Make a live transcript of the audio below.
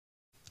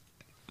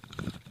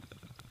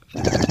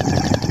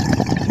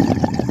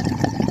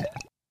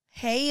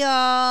Hey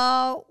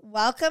y'all,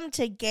 welcome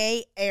to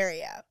Gay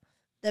Area,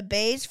 the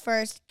Bay's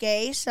first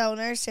gay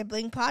stoner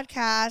sibling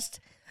podcast.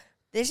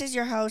 This is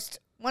your host,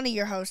 one of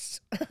your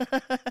hosts,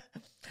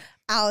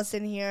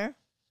 Allison here.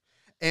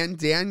 And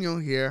Daniel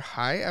here.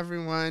 Hi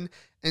everyone.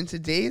 And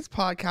today's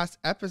podcast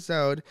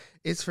episode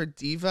is for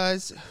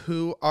divas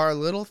who are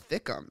little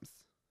thickums.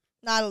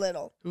 Not a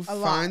little, Who a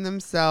find lot.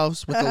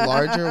 themselves with a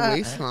larger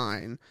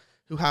waistline,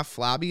 who have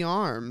flabby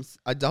arms,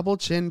 a double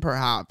chin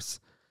perhaps.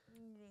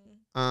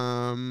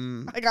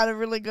 I got a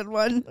really good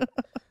one.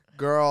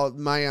 Girl,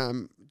 my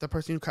the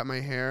person who cut my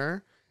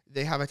hair,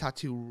 they have a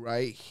tattoo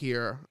right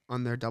here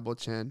on their double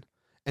chin,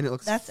 and it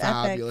looks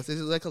fabulous. Epic.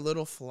 It's like a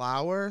little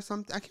flower or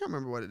something. I can't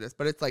remember what it is,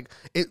 but it's like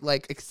it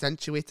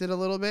accentuates it a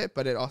little bit,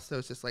 but it also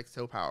is just like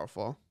so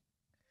powerful.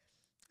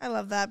 I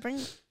love that. Bring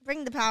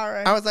the power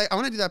in. I was like, I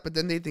want to do that, but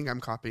then they think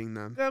I'm copying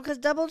them. Girl, because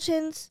double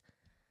chins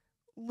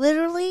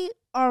literally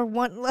are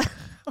one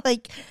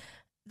like.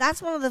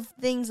 That's one of the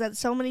things that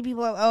so many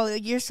people are, oh,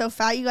 you're so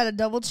fat, you got a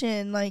double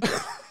chin. Like,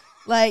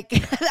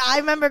 I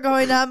remember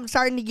growing up,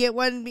 starting to get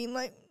one and being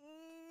like,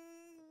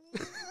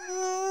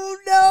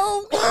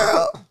 no,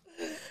 girl.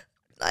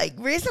 Like,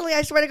 recently,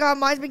 I swear to God,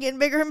 mine's been getting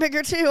bigger and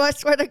bigger, too. I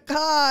swear to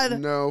God.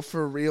 No,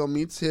 for real.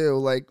 Me, too.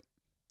 Like,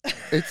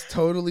 it's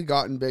totally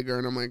gotten bigger,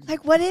 and I'm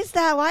like, what is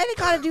that? Why they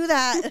gotta do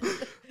that?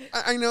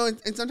 I know,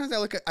 and sometimes I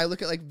look at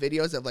like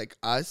videos of like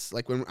us,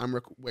 like when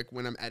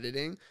I'm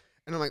editing.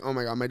 And I'm like, oh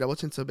my God, my double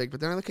chin's so big.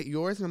 But then I look at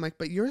yours and I'm like,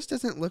 but yours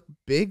doesn't look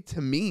big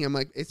to me. I'm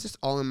like, it's just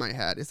all in my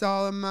head. It's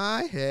all in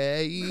my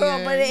head. Yeah,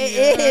 girl, but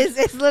it is.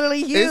 It's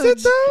literally huge. Is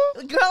it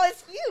though? Girl,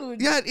 it's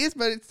huge. Yeah, it is,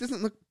 but it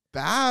doesn't look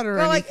bad or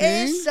girl, anything. Like,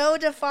 it is so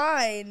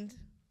defined.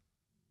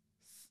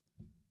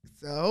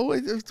 So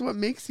it's what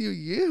makes you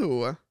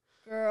you.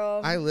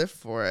 Girl. I live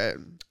for it.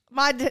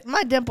 My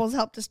dimples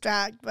help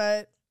distract,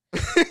 but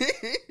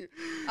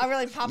I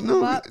really pop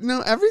them up.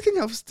 No, everything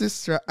helps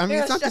distract. I mean,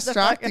 it's not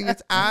distracting.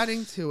 It's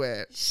adding to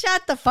it.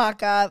 Shut the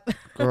fuck up.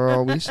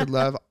 Girl, we should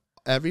love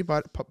every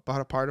part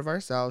of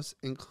ourselves,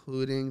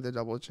 including the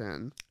double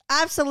chin.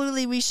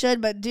 Absolutely, we should.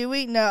 But do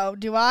we? No.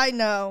 Do I?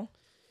 No.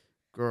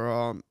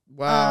 Girl,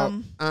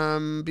 well,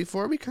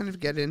 before we kind of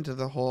get into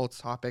the whole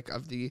topic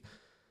of the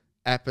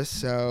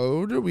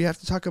episode, we have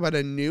to talk about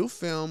a new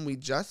film we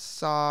just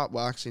saw.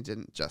 Well, actually,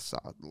 didn't just saw.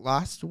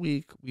 Last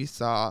week, we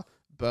saw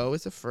Beau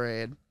Is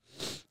Afraid.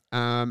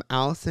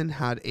 Allison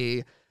had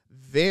a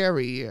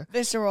very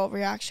visceral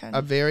reaction,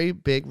 a very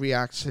big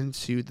reaction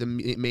to the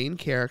main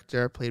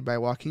character played by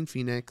Joaquin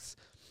Phoenix.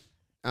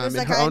 It was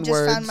like I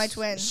just found my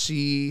twin.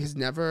 She has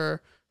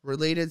never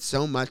related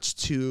so much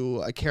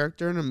to a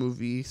character in a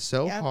movie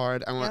so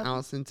hard. I want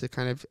Allison to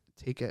kind of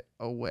take it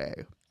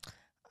away.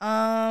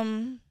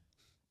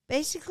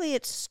 Basically,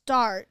 it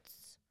starts.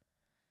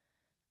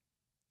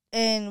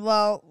 And,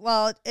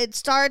 it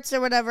starts or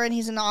whatever, and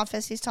he's in the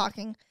office, he's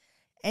talking.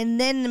 And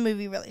then the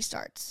movie really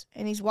starts.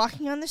 And he's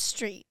walking on the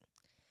street.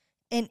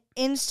 And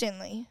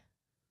instantly,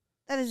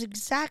 that is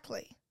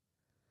exactly,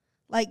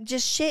 like,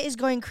 just shit is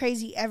going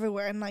crazy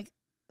everywhere. And,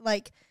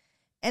 like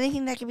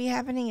anything that could be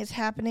happening is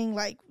happening.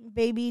 Like,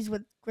 babies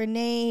with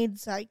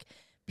grenades, like,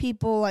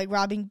 people, like,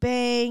 robbing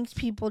banks,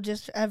 people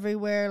just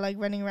everywhere, like,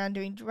 running around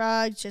doing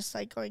drugs, just,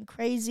 like, going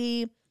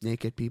crazy.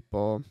 Naked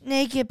people,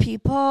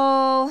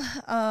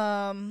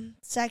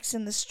 sex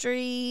in the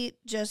street,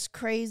 just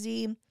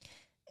crazy.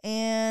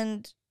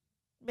 And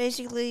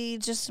basically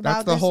just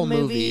about this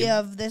movie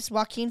of this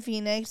Joaquin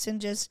Phoenix and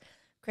just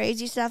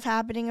crazy stuff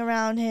happening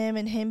around him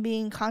and him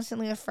being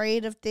constantly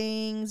afraid of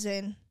things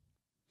and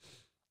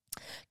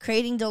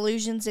creating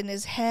delusions in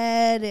his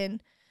head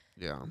and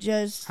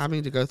just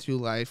having to go through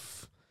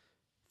life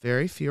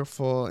very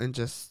fearful and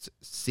just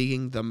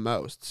seeing the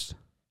most.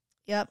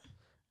 Yep.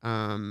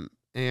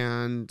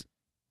 And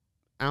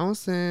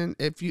Allison,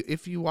 if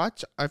you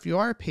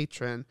are a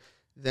patron,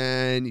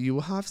 then you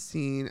will have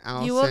seen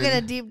Allison. You will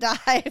get a deep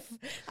dive.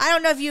 I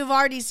don't know if you've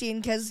already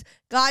seen, because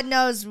God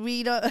knows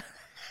we don't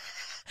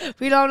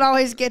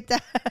always get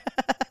that.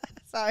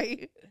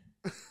 Sorry.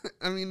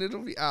 I mean,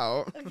 it'll be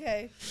out.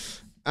 Okay.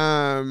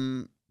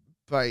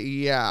 But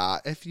yeah,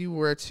 if you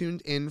were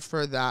tuned in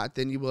for that,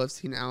 then you will have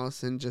seen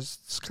Allison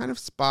just kind of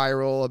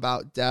spiral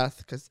about death,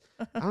 because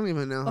I don't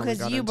even know how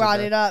because you brought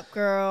it up,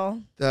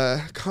 girl.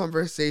 The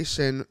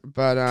conversation,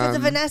 but because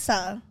of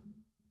Vanessa.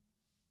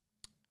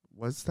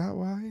 Was that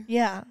why?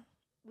 Yeah,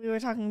 we were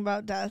talking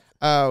about death.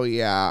 Oh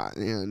yeah,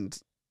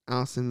 and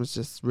Allison was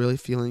just really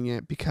feeling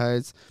it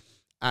because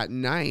at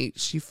night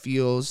she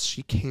feels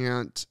she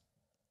can't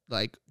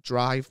like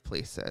drive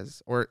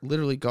places or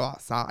literally go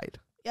outside.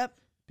 Yep.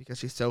 Because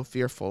she's so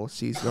fearful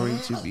she's going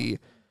to be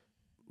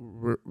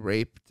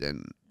raped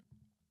and,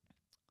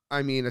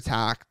 I mean,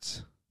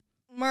 attacked.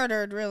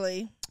 Murdered,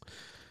 really.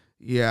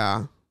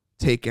 Yeah.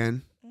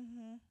 Taken.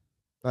 Mm-hmm.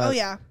 Oh,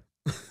 yeah.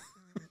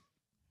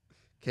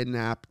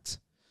 Kidnapped.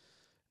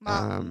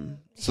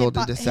 Sold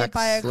into sex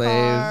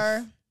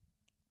slave.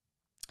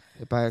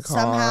 Hit by a car.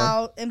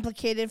 Somehow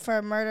implicated for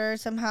a murder.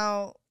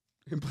 Somehow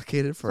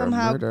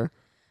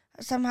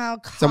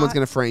Someone's caught.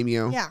 going to frame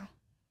you. Yeah.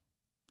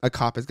 A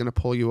cop is going to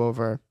pull you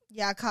over.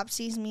 Yeah, a cop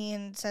sees me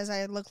and says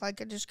I look like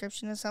a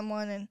description of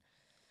someone, and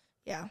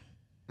yeah.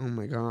 Oh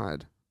my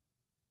God.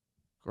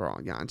 Girl,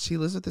 yeah. And she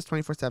lives with this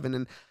 24/7,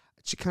 and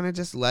she kind of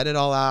just let it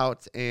all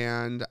out,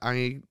 and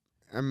I'm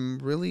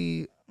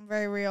really...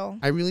 Very real.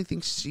 I really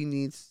think she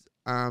needs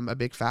a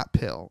big fat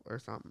pill or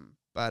something.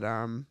 But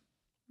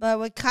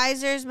with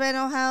Kaiser's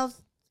mental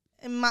health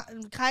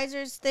and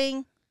Kaiser's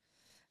thing,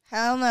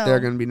 hell no. They're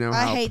going to be no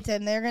help. I hate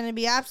them. They're going to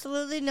be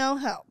absolutely no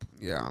help.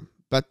 Yeah.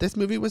 But this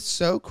movie was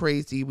so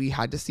crazy. We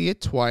had to see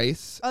it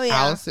twice. Oh,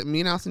 yeah.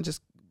 Me and Allison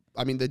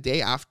the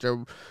day after,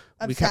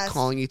 Obsessed. We kept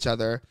calling each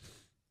other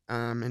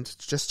and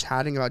just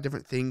chatting about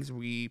different things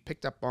we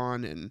picked up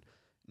on and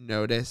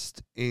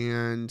noticed.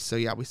 And so,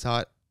 yeah, we saw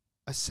it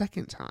a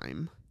second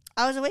time.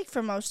 I was awake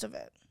for most of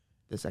it.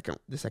 The second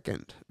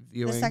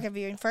viewing. The second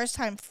viewing. First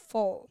time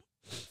full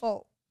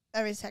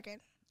every second.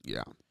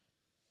 Yeah.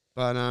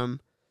 But a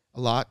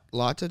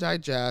lot to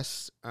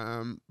digest.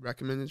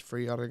 Recommended for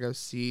y'all to go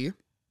see.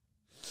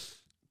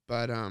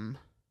 But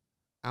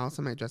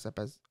Allison might dress up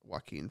as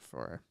Joaquin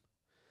for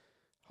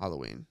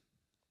Halloween.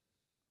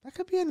 That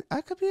could be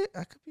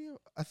a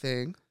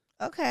thing.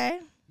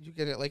 Okay. You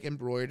get it like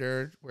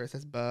embroidered where it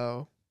says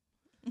Beau.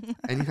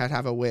 And you had to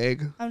have a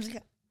wig. I'm just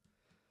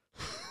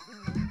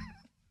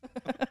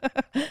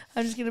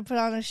gonna put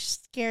on a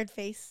scared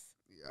face.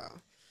 Yeah.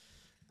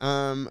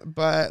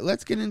 But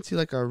let's get into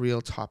like a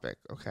real topic,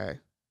 okay?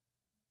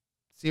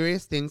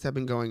 Serious things have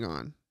been going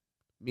on.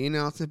 Me and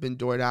Allison have been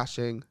door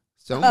dashing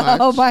so much.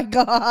 Oh my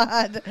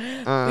God.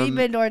 We've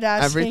been door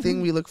dashing.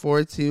 Everything we look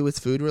forward to is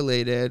food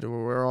related.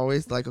 We're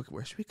always like, okay,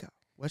 where should we go?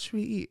 What should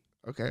we eat?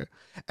 Okay.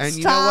 And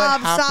you know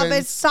what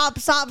happens? Stop,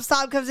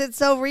 because it's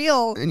so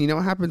real. And you know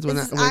what happens when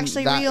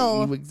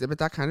real. You exhibit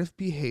that kind of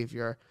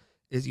behavior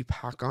is you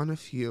pack on a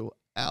few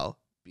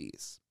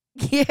LBs.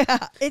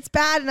 Yeah, it's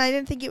bad, and I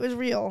didn't think it was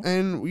real.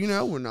 And,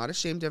 we're not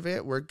ashamed of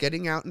it. We're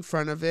getting out in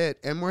front of it,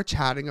 and we're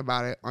chatting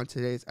about it on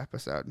today's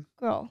episode.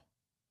 Girl,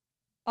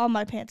 all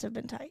my pants have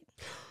been tight.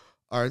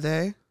 Are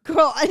they?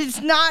 Girl,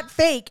 it's not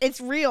fake.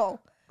 It's real.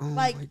 Oh,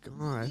 my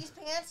God. These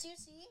pants you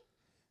see?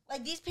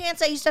 Like, these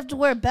pants, I used to have to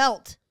wear a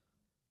belt.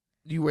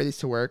 You wear these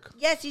to work?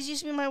 Yes, these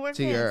used to be my work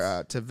to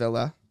pants. To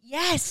Villa?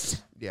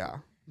 Yes. Yeah.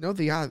 No,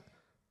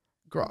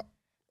 girl.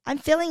 I'm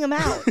filling them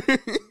out.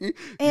 You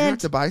have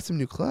to buy some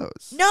new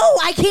clothes. No,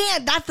 I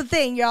can't. That's the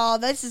thing, y'all.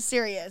 This is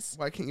serious.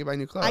 Why can't you buy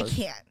new clothes? I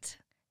can't.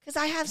 Because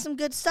I have some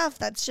good stuff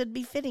that should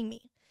be fitting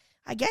me.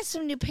 I get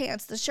some new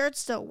pants. The shirts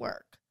still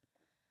work.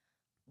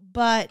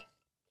 But,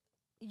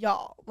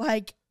 y'all,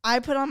 like, I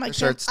put on my... The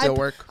shirts still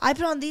work? I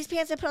put on these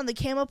pants. I put on the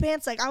camo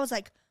pants. Like, I was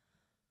like,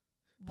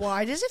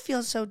 why does it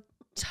feel so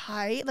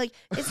tight? Like,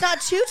 it's not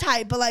too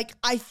tight, but, like,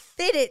 I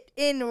fit it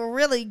in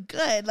really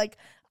good. Like,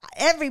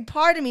 every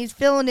part of me is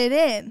filling it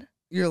in.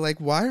 You're like,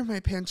 why are my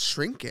pants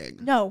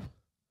shrinking? No.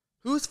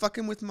 Who's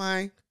fucking with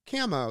my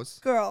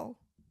camos? Girl,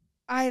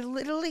 I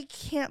literally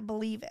can't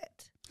believe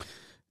it.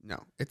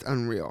 No, it's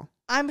unreal.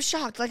 I'm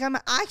shocked. Like, I'm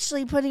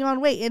actually putting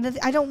on weight, and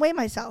I don't weigh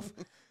myself.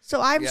 So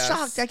I'm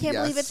shocked. I can't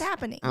believe it's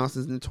happening.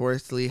 Allison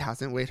notoriously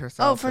hasn't weighed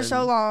herself. Oh, for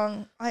so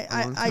long.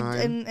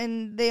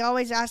 And they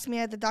always ask me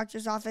at the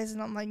doctor's office,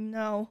 and I'm like,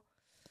 no.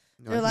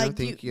 No, they're like,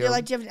 no, thank you. They're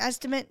like, do you have an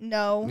estimate?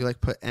 No. You like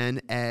put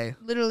NA.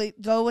 Literally,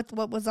 go with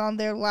what was on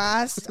there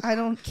last. I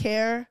don't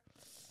care.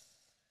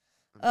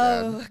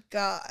 Oh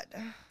God.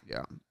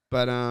 Yeah,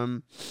 but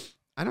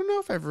I don't know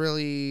if I've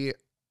really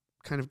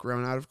kind of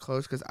grown out of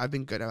clothes because I've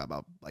been good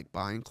about like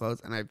buying clothes,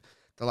 and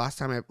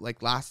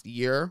last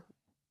year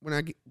when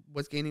I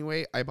was gaining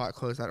weight, I bought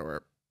clothes that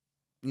were,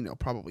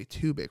 probably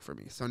too big for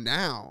me. So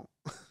now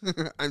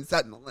I'm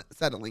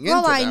settling into them.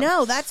 Well, I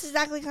know that's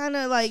exactly kind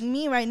of like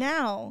me right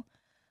now.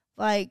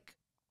 Like,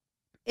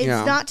 it's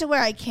not to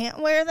where I can't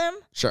wear them.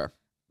 Sure.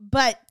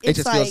 But it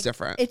just feels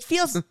different. It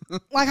feels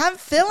like I'm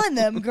feeling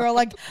them, girl.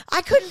 Like,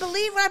 I couldn't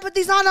believe when I put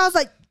these on. I was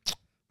like,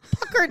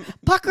 puckered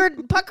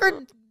fucking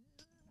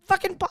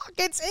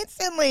pockets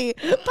instantly.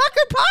 Puckered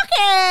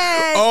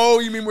pockets. Oh,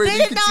 you mean where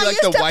you can see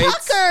like the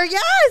whites? Pucker,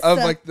 yes. Of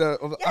like the.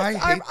 Yes, I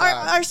hate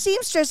that. Our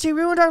seamstress who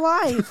ruined our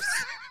lives.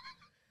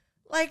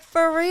 Like,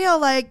 for real.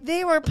 Like,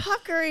 they were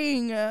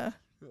puckering. Oh,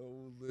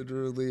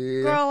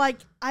 literally. Girl, like,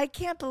 I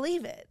can't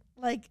believe it.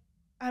 Like,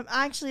 I'm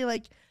actually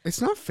like...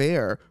 It's not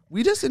fair.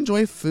 We just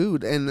enjoy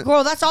food and...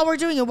 Girl, that's all we're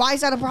doing, and why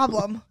is that a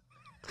problem?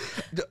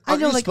 Are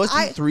you supposed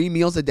to eat 3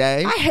 meals a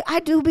day?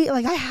 I do be...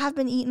 Like, I have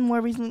been eating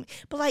more recently.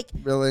 But, like...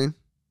 Really?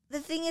 The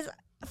thing is,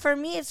 for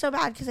me, it's so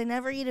bad because I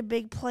never eat a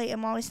big plate.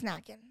 I'm always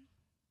snacking.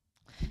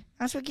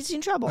 That's what gets you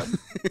in trouble.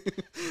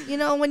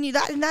 When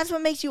that's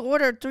what makes you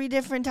order 3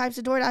 different types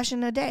of DoorDash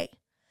in a day.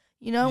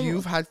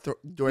 You've had DoorDash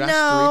 3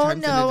 times in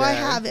a day? No, I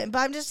haven't. But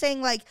I'm just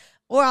saying, like...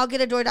 Or I'll get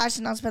a DoorDash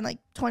and I'll spend like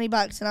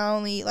 $20 and I'll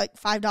only eat like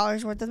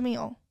 $5 worth of the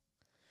meal.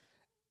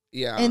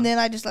 Yeah. And then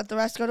I just let the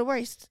rest go to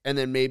waste. And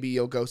then maybe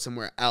you'll go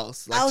somewhere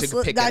else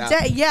to pick that it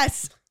up. Day.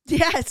 Yes.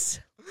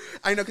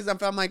 I know, because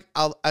I'm like,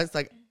 I was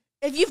like...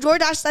 If you've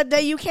DoorDashed that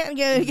day, you can't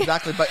get it.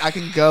 Exactly, but I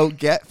can go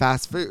get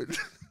fast food.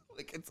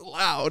 Like, it's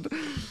allowed.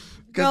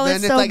 Because then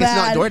it's so like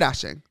bad. it's not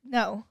DoorDashing.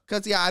 No.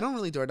 Because, I don't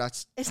really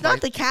DoorDash. It's not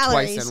the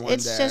calories.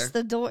 It's day. just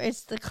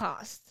it's the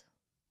cost.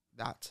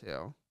 That,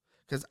 too.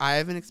 Because I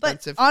have an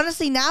expensive. But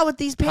honestly, now with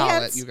these pants,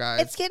 palette, you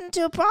guys. It's getting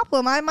to a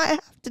problem. I might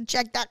have to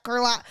check that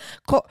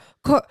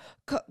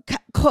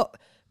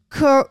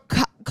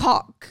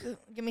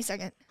give me a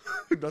second.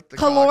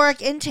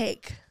 Caloric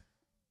intake.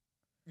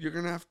 You're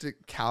going to have to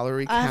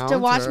calorie count. I have to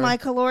watch my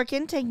caloric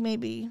intake,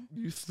 maybe.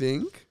 You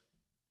think?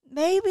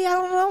 Maybe. I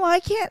don't know.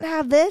 I can't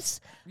have this.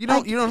 You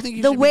don't think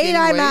you the should be weight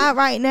I'm weight? at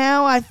right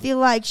now, I feel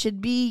like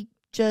should be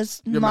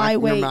just my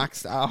weight. You're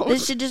maxed out.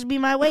 This should just be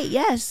my weight,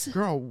 yes.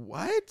 Girl,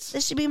 what?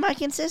 This should be my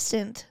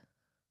consistent.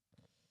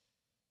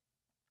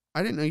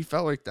 I didn't know you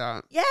felt like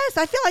that. Yes,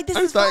 I feel like this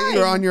is fine. I thought fine. you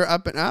were on your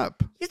up and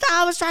up. You thought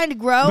I was trying to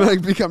grow?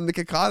 Like become the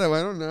cacao,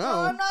 I don't know.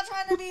 No, I'm not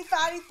trying to be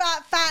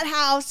fat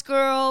house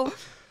girl.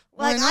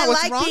 Like, I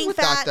like wrong being with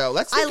fat. that, though?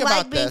 Let's think I about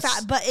like being this.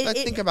 fat, but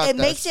it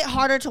makes it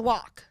harder to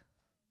walk.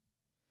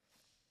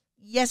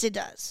 Yes, it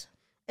does.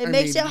 It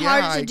makes it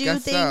harder to do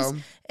things. So.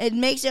 It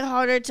makes it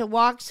harder to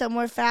walk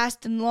somewhere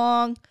fast and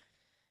long.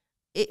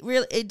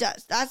 It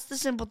does. That's the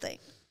simple thing.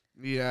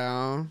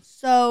 Yeah.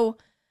 So,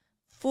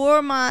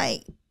 for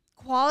my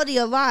quality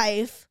of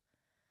life,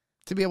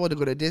 to be able to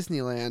go to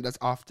Disneyland as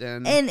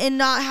often and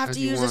not have to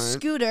use a want.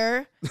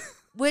 scooter,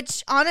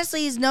 which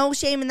honestly is no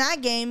shame in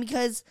that game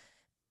because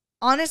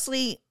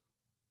honestly,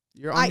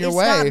 you're on your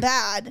way. It's not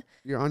bad.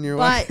 You're on your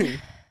way.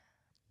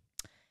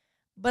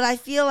 But I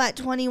feel at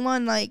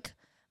 21, like,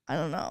 I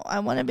don't know. I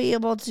want to be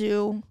able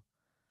to,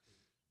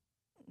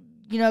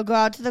 go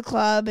out to the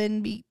club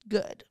and be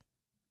good.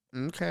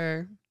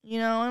 Okay. I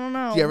don't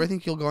know. Do you ever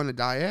think you'll go on a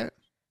diet?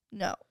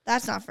 No,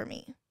 that's not for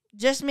me.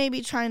 Just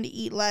maybe trying to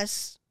eat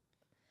less.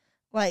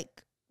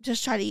 Like,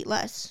 just try to eat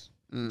less.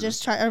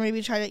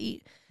 Maybe try to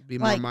eat be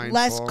more mindful.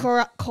 Less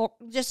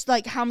just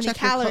like how many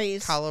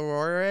calories.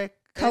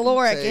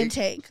 Caloric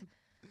intake.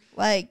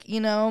 Like,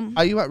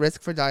 Are you at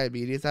risk for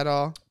diabetes at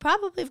all?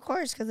 Probably, of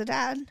course, because of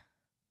Dad.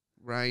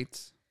 Right.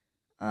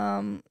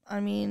 I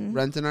mean.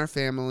 Runs in our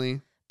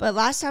family. But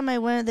last time I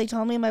went, they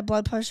told me my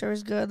blood pressure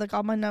was good. Like,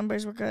 all my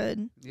numbers were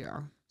good.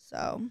 Yeah.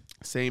 So.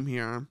 Same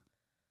here.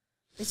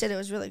 They said it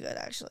was really good,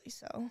 actually,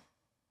 so.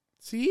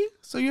 See?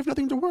 So you have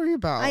nothing to worry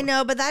about. I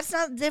know, but that's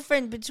not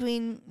different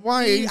between.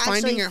 Why? Are you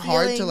finding it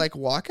hard to, like,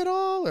 walk at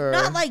all? Or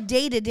not, like,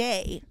 day to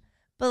day.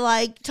 But,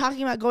 like,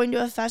 talking about going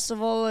to a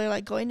festival or,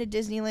 like, going to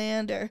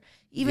Disneyland or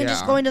even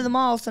just going to the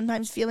mall,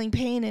 sometimes feeling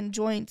pain in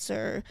joints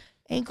or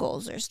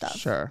ankles or stuff.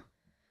 Sure.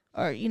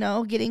 Or,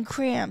 getting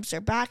cramps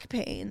or back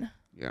pain.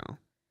 Yeah.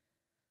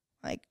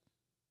 Like,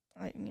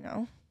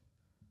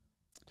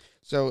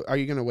 So, are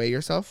you going to weigh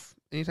yourself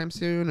anytime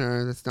soon,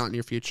 or that's not in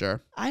your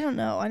future? I don't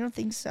know. I don't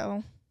think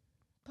so.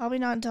 Probably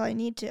not until I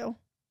need to.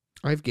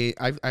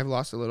 I've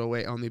lost a little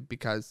weight only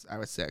because I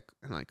was sick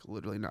and, like,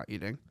 literally not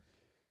eating.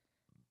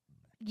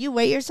 You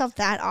weigh yourself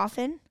that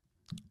often?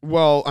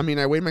 Well, I mean,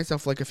 I weighed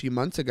myself like a few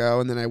months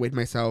ago, and then I weighed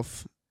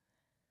myself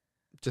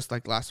just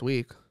like last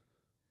week.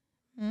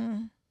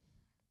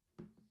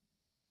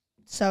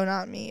 So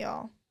not me,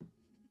 y'all.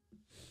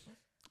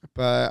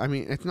 But I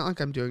mean, it's not like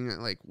I'm doing it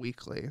like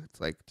weekly.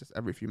 It's like just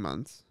every few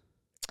months.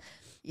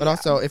 But Yeah.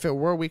 also, if it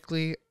were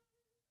weekly,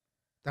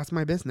 that's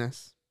my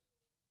business.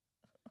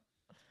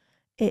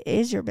 It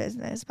is your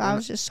business, but I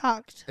was just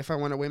shocked. If I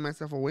want to weigh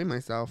myself, I'll weigh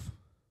myself.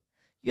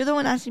 You're the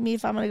one asking me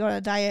if I'm going to go on a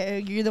diet. Or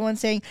you're the one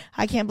saying,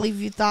 I can't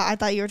believe I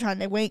thought you were trying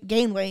to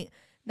gain weight.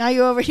 Now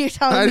you're over here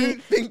telling me. I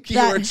didn't think you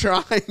were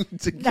trying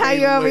to gain weight. Now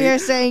you're over here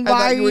saying,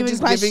 why are you even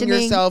just questioning?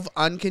 giving yourself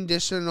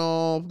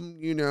unconditional,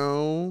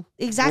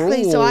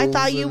 Exactly. So I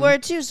thought you were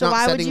too. So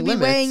why would you be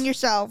weighing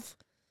yourself?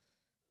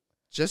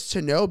 Just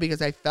to know,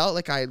 because I felt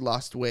like I had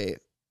lost weight.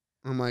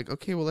 I'm like,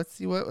 okay, well, let's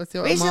see what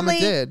Recently, Mama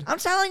did. I'm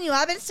telling you,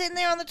 I've been sitting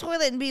there on the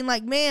toilet and being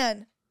like,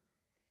 man.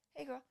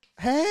 Hey, girl.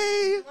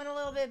 Hey. You want a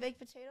little bit of baked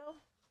potato?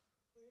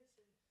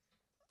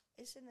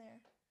 It's in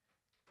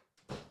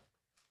there.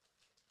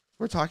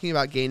 We're talking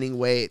about gaining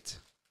weight.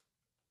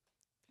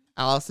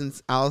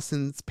 Allison's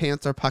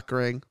pants are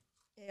puckering.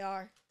 They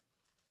are.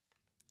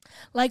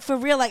 Like, for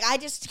real, like, I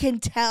just can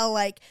tell,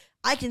 like,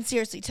 I can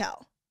seriously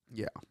tell.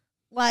 Yeah.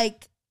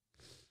 Like,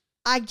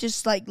 I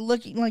just, like,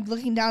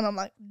 looking down, I'm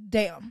like,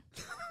 damn.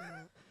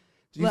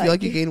 Do you feel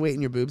like you gain weight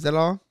in your boobs at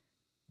all?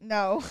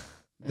 No.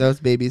 Those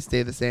babies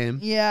stay the same?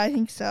 Yeah, I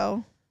think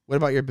so. What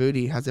about your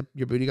booty? Has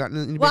your booty gotten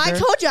any bigger? Well, I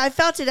told you, I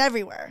felt it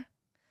everywhere.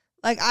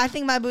 Like, I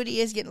think my booty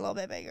is getting a little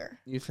bit bigger.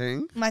 You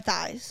think? My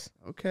thighs.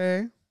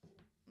 Okay.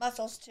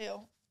 Muscles,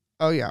 too.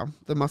 Oh, yeah.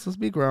 The muscles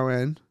be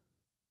growing.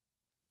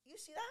 You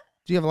see that?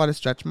 Do you have a lot of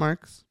stretch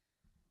marks?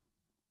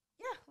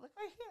 Yeah, look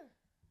right here.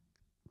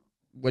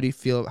 What do you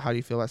feel? How do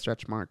you feel about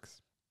stretch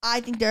marks? I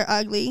think they're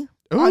ugly.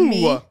 Ooh. On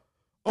me.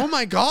 Oh,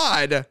 my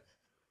God.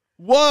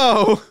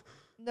 Whoa.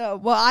 No,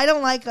 well, I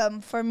don't like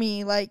them for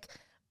me. Like,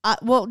 okay,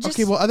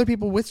 well, other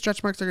people with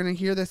stretch marks are going to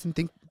hear this and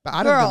think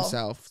bad of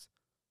themselves.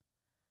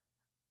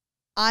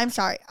 I'm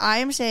sorry. I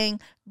am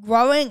saying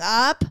growing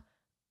up,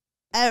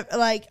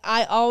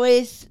 I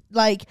always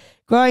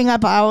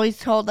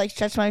told, like,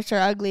 stretch marks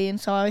are ugly,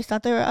 and so I always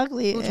thought they were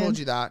ugly. Who told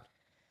you that?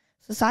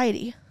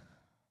 Society.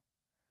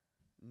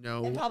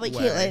 No And probably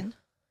way. Caitlyn.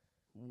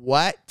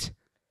 What?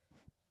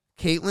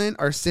 Caitlyn,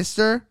 our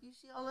sister? You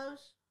see all those?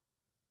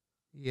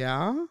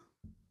 Yeah?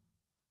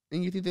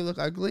 And you think they look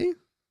ugly?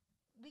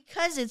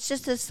 Because it's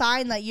just a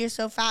sign that you're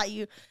so fat,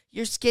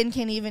 your skin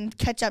can't even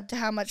catch up to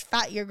how much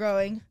fat you're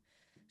growing,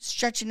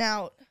 stretching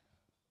out.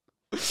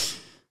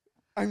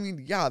 I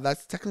mean, yeah,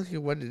 that's technically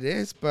what it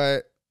is,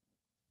 but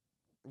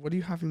what are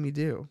you having me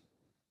do?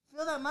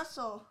 Feel that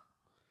muscle.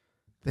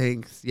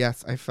 Thanks.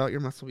 Yes, I felt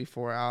your muscle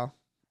before, Al.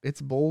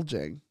 It's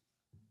bulging.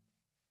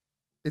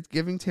 It's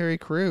giving Terry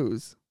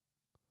Crews.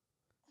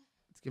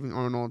 It's giving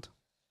Arnold.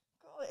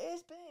 Girl, it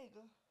is big.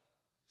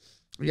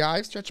 Yeah, I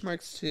have stretch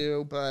marks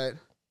too, but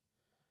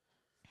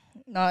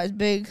not as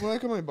big. well,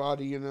 look at my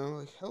body, you know,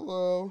 like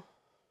hello.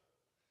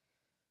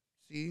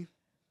 See,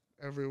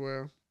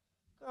 everywhere.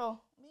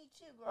 Girl, me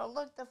too, girl.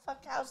 Look the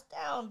fuck house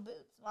down,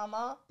 boots,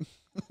 mama.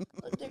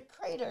 Look, they're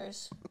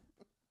craters.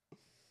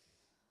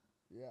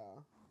 Yeah.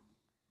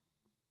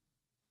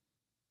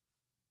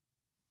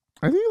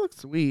 I think it looks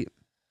sweet.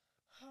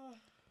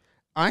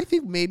 I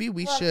think maybe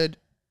we should.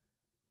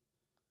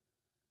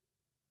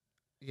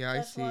 Yeah,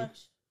 I see.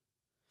 Lunch.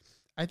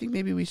 I think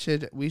maybe we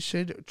should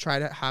try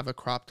to have a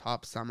crop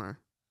top summer.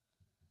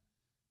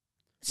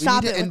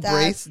 Stop we need it to with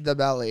embrace the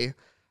belly.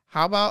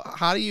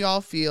 How do you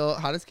all feel?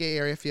 How does gay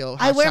area feel?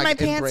 I wear Hashtag my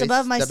pants embrace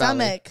above my the belly.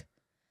 stomach.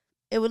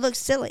 It would look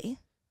silly.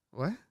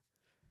 What?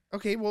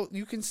 Okay, well,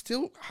 you can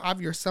still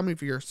have your stomach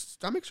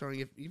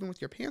showing, even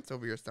with your pants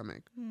over your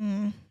stomach.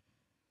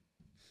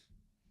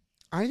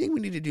 I think we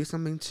need to do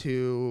something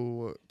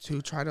to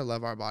try to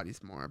love our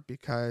bodies more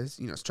because,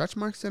 you know, stretch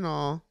marks and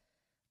all.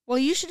 Well,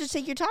 you should just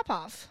take your top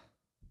off.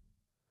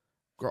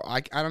 Girl,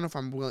 I don't know if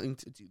I'm willing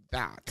to do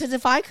that. Because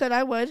if I could,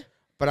 I would.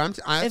 But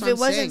if it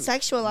wasn't saying,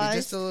 sexualized.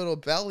 just a little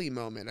belly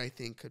moment, I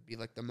think, could be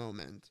like the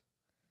moment.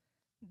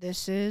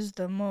 This is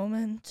the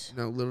moment.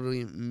 No,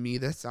 literally me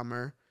this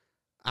summer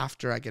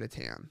after I get a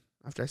tan.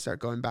 After I start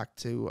going back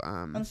to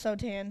I'm so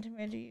tanned.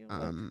 Imagine you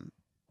look.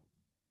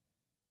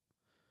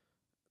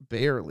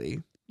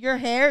 Barely. Your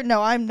hair?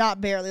 No, I'm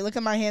not barely. Look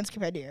at my hands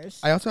compared to yours.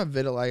 I also have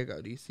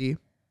vitiligo. Do you see?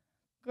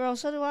 Girl,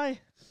 so do I.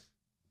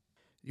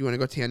 You want to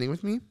go tanning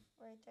with me?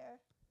 Right there.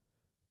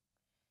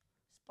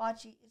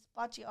 Spotchy. It's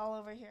spotchy all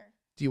over here.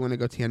 Do you want to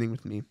go tanning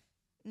with me?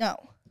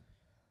 No.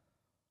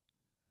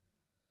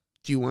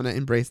 Do you want to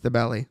embrace the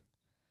belly?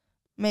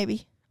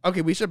 Maybe.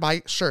 Okay, we should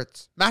buy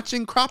shirts.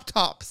 Matching crop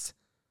tops.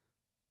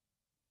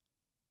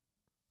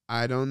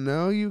 I don't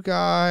know, you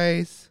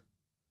guys.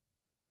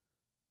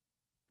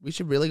 We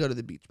should really go to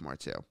the beach more,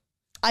 too.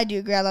 I do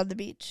agree. I love the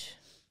beach.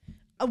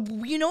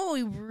 You know what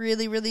we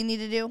really, really need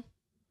to do?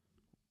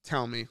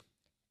 Tell me.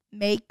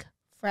 Make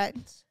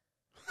friends.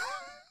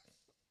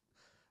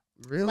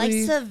 Really? Like,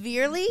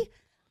 severely,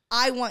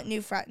 I want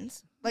new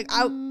friends. Like,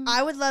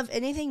 I would love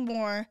nothing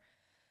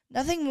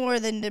more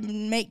than to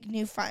make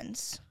new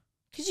friends.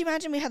 Could you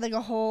imagine we had, like,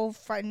 a whole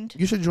friend?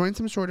 You should join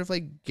some sort of,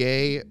 like,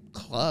 gay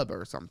club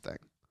or something.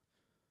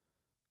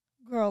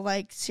 Girl,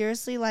 like,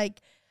 seriously, like,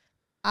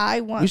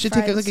 I want we should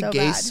take, like, so a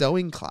gay bad.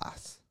 sewing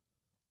class.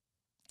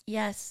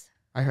 Yes.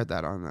 I heard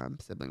that on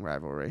Sibling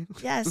Rivalry.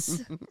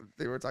 Yes.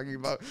 They were talking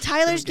about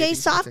Tyler's gay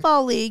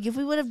softball league. If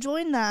we would have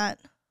joined that.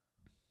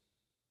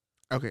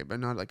 Okay, but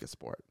not like a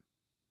sport.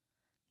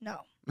 No.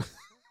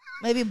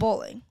 Maybe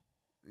bowling.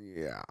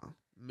 Yeah.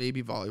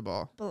 Maybe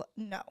volleyball. But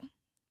no.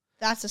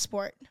 That's a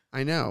sport.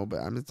 I know, but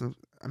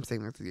I'm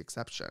saying that's the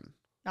exception.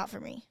 Not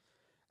for me.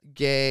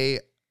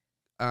 Gay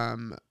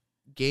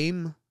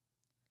game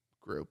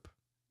group.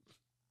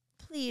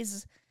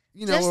 Please.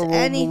 You know, Just where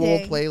anything.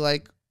 we'll play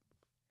like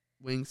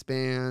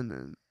Wingspan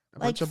and a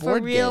Like, bunch of for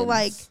board real, games.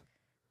 like,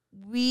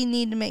 we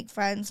need to make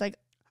friends. Like,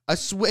 a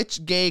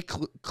Switch gay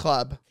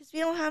club. because we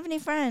don't have any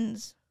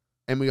friends.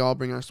 And we all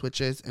bring our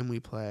Switches and we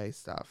play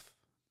stuff.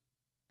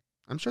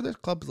 I'm sure there's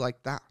clubs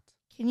like that.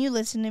 Can you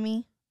listen to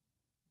me?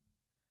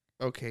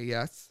 Okay,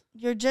 yes.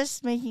 You're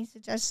just making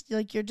suggestions.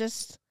 Like, you're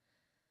just.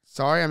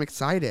 Sorry, I'm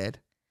excited.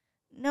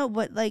 No,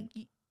 but, like,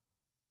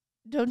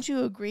 don't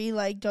you agree?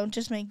 Like, don't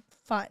just make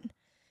fun.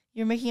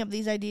 You're making up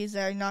these ideas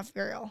that are not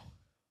real.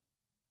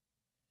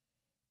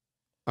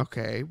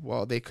 Okay,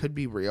 well, they could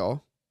be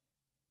real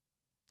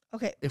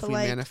Okay, if but we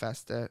like,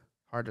 manifest it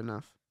hard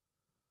enough.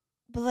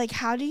 But, like,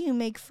 how do you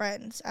make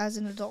friends as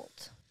an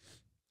adult?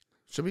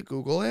 Should we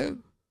Google it?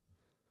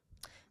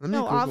 Let me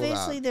No, Google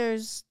obviously that.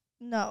 there's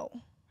no.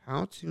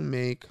 How to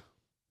make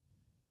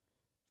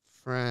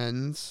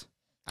friends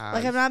as...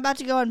 Like, I'm not about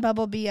to go on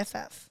Bubble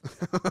BFF.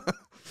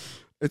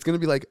 It's gonna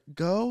be like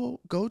go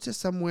to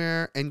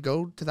somewhere and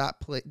go to that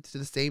place, to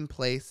the same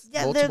place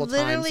Yeah, multiple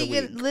they're times a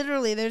week.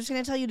 literally they're just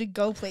gonna tell you to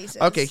go places.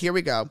 Okay, here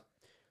we go.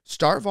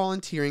 Start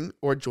volunteering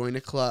or join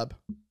a club.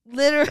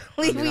 Literally,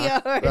 I mean, we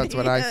are. That's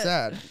what I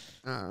said.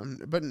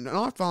 But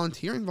not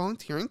volunteering.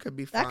 Volunteering could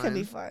be fun. That could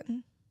be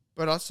fun.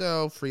 But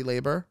also free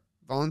labor.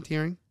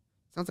 Volunteering.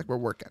 Sounds like we're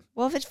working.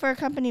 Well, if it's for a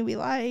company we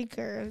like,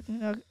 or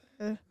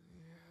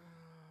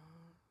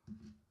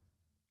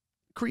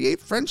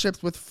Create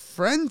friendships with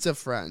friends of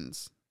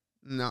friends.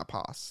 Not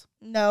pos.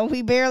 No,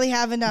 we barely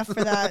have enough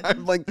for that.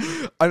 I'm like,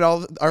 and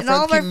all our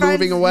friends keep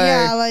moving away.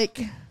 Yeah, like.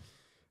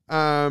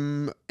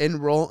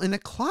 Enroll in a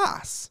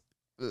class.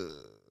 Ugh.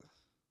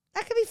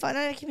 That could be fun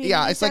at a community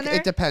Yeah, it's center. like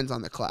it depends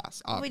on the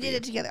class. We did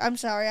it together. I'm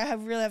sorry, I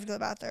really have to go to the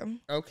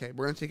bathroom. Okay,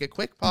 we're gonna take a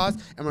quick pause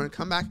and we're gonna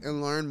come back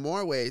and learn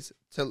more ways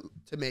to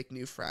make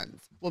new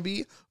friends. We'll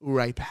be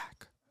right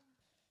back.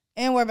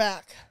 And we're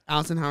back.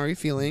 Allison, how are you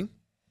feeling?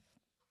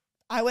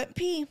 I went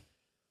pee.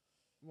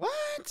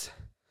 What?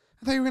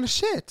 I thought you were gonna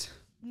shit.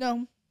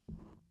 No.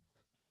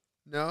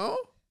 No?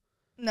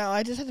 No,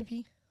 I just had to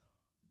pee.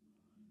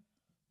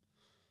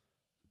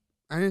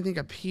 I didn't think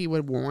a pee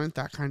would warrant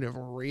that kind of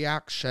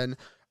reaction.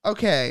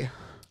 Okay.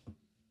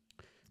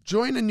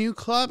 Join a new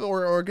club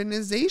or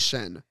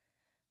organization.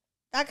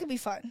 That could be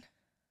fun.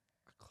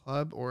 A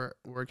club or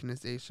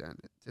organization.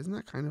 Isn't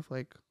that kind of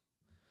like...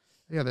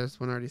 Yeah, there's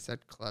one already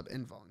said club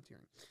and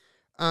volunteering.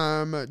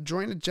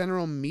 Join a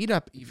general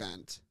meetup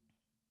event.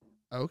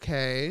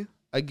 Okay.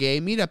 A gay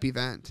meetup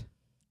event.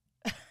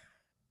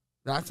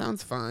 That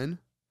sounds fun.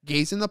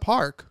 Gays in the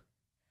park.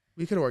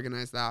 We could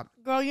organize that.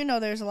 Girl, you know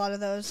there's a lot of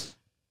those.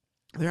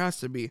 There has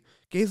to be.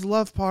 Gays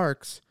love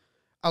parks.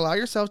 Allow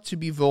yourself to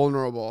be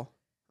vulnerable.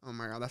 Oh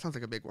my God, that sounds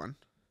like a big one.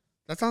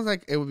 That sounds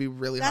like it would be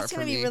really hard for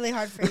me. That's going to be really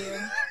hard for you.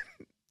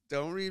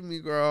 Don't read me,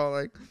 girl.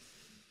 Like,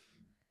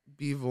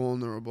 be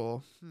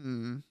vulnerable.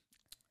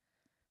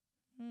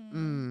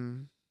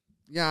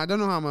 Yeah, I don't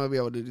know how I'm going to be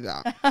able to do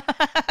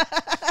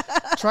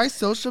that. Try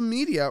social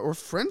media or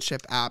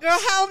friendship apps. Girl,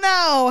 hell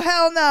no.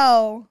 Hell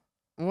no.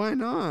 Why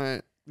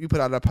not? You put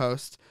out a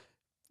post.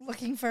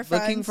 Looking for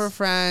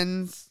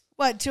friends.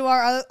 What, to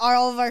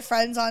all of our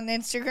friends on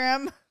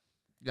Instagram?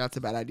 That's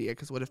a bad idea,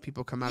 because what if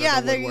people come out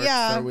of the woodwork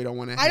so we don't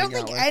want to hang out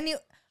with? Anyone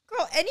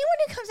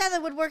who comes out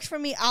of the woodworks for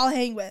me, I'll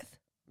hang with.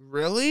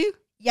 Really?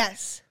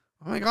 Yes.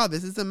 Oh my God,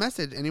 this is the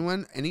message.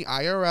 Anyone, any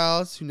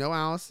IRLs who know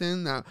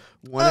Allison that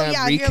want to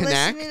reconnect, if you're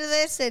listening to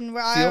this and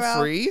we're feel IRL.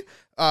 free.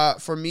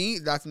 For me,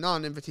 that's not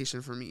an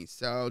invitation for me,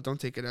 so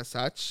don't take it as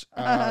such.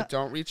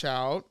 Don't reach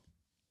out,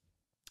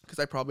 because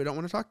I probably don't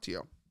want to talk to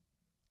you.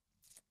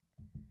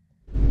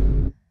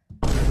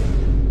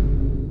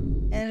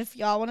 And if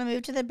y'all want to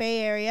move to the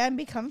Bay Area and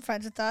become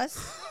friends with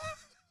us,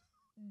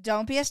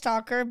 don't be a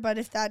stalker. But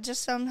if that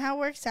just somehow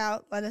works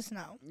out, let us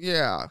know.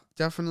 Yeah,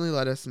 definitely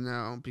let us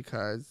know,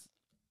 because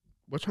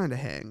we're trying to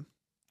hang.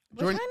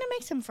 We're trying to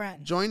make some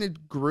friends. Join a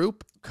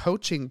group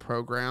coaching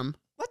program.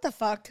 What the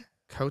fuck?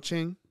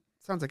 Coaching?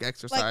 Sounds like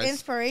exercise. Like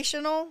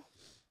inspirational?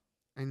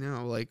 I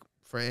know, like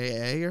for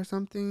AA or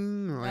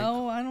something? Or like,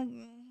 no, I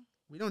don't.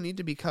 We don't need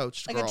to be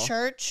coached, like girl. a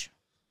church?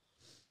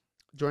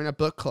 Join a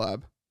book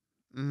club.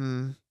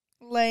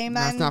 Lame.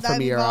 That's not for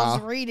me or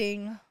involves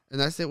reading.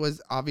 Unless it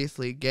was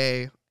obviously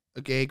gay,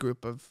 a gay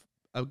group of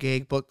a gay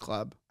book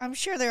club. I'm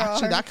sure there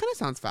Actually, are. that kind of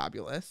sounds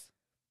fabulous.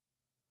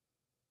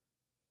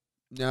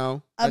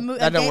 No,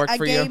 that don't work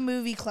for you. A gay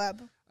movie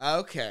club.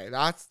 Okay,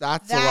 that's a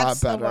lot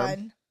better. The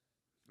one.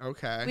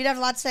 Okay. We'd have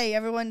a lot to say.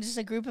 Everyone, just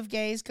a group of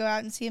gays, go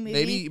out and see a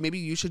movie. Maybe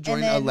you should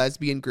join a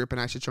lesbian group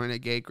and I should join a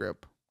gay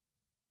group.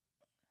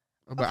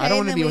 But I don't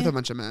want to be with a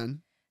bunch of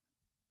men.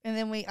 And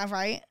then we,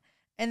 right?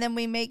 And then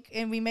we make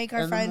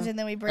our friends, and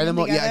then we bring them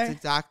together. Yeah, it's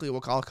exactly. We'll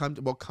come.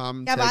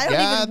 Yeah, but I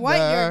don't even want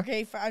your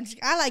gay friends.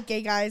 I like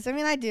gay guys. I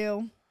mean, I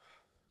do.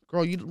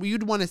 Girl,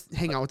 you'd want to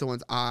hang out with the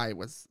ones I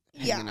was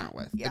hanging out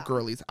with. Yeah. The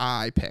girlies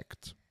I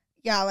picked.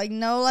 Yeah, like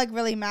no, like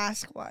really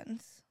masked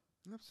ones.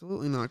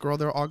 Absolutely not, girl.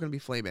 They're all gonna be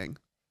flaming.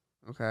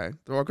 Okay,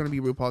 they're all gonna be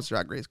RuPaul's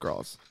Drag Race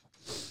girls.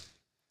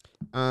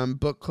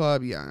 Book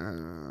club, yeah.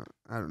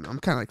 I don't know. I'm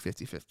kind of like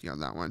 50-50 on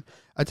that one.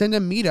 Attend a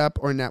meetup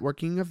or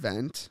networking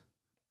event.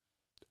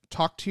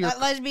 Talk to your...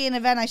 That lesbian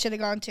event I should have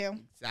gone to.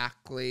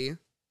 Exactly.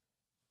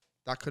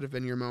 That could have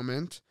been your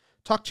moment.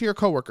 Talk to your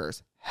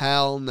coworkers.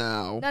 Hell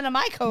no. None of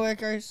my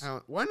coworkers.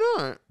 Why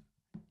not?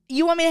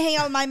 You want me to hang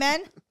out with my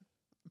men?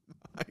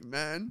 My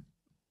men?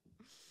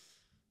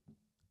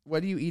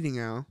 What are you eating,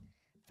 Al?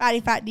 Fatty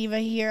fat diva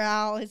here,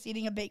 Al, is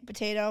eating a baked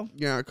potato.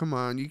 Yeah, come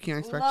on. You can't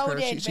expect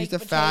her. She's a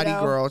fatty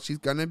girl. She's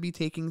going to be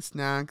taking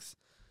snacks.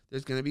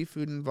 There's going to be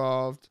food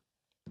involved.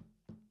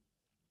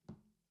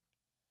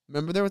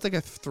 Remember there was like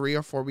a 3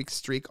 or 4 week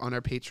streak on our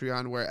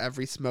Patreon where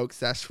every smoke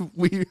session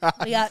we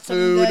had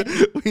food.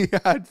 We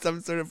had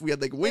we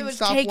had like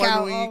Wingstop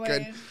 1 week. Always.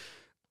 And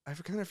I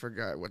kind of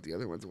forgot what the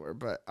other ones were,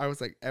 but I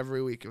was like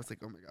every week it was like,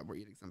 oh my God, we're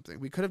eating something.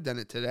 We could have done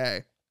it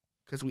today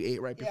because we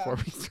ate right before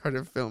we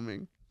started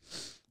filming.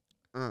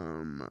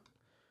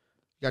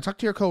 Yeah, talk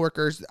to your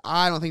coworkers.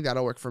 I don't think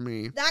that'll work for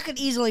me. That could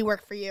easily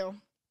work for you.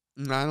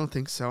 No, I don't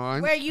think so.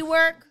 Where you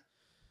work?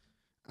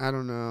 I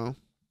don't know.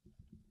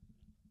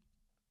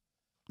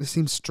 This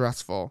seems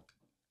stressful.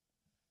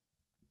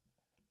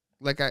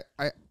 Like I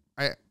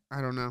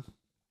don't know.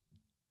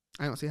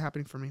 I don't see it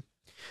happening for me.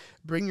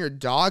 Bring your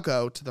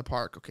doggo to the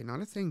park. Okay,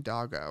 not a thing,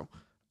 doggo.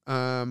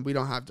 We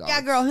don't have dogs.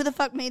 Yeah, girl, who the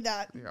fuck made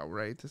that? Yeah,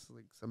 right. This is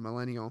like some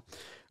millennial.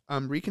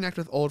 Reconnect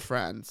with old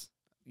friends.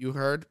 You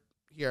heard?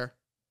 Here.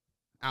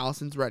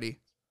 Allison's ready.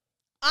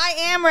 I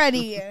am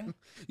ready.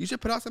 You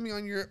should put out something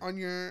on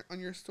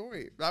your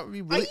story. That would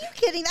be Are really. you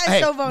kidding? That's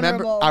so vulnerable.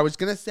 Remember, I was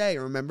gonna say,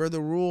 remember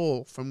the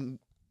rule from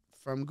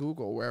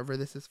Google, wherever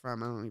this is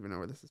from. I don't even know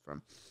where this is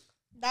from.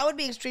 That would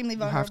be extremely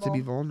vulnerable. You have to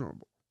be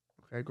vulnerable.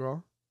 Okay,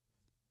 girl.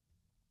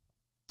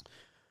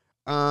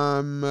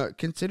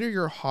 Consider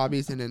your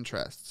hobbies and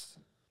interests.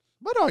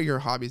 What are your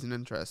hobbies and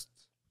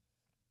interests?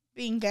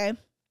 Being gay.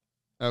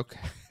 Okay.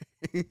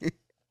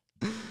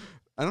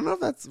 I don't know if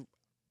that's...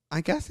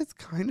 I guess it's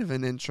kind of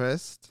an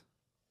interest.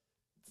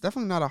 It's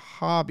definitely not a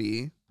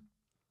hobby.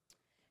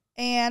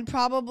 And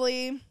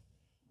probably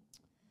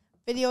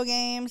video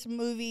games,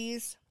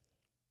 movies.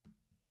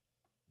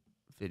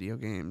 Video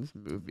games,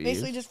 movies.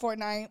 Basically just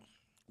Fortnite.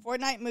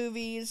 Fortnite,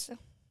 movies,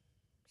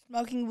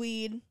 smoking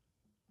weed,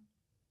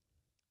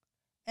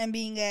 and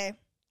being gay.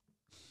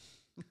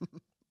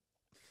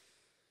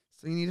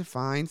 So you need to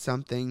find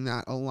something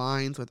that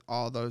aligns with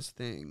all those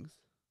things.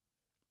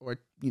 Or,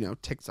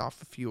 ticks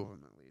off a few of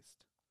them at least.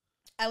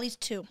 At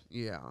least 2.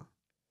 Yeah.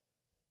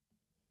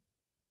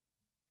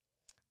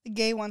 The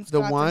gay one's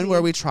the one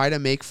where we try to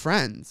make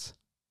friends.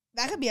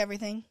 That could be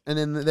everything. And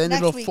then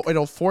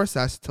it'll force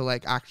us to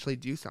like actually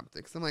do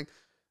something. So I'm like,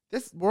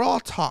 we're all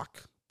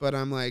talk, but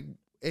I'm like,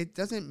 it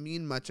doesn't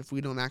mean much if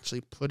we don't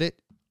actually put it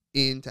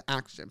into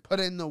action,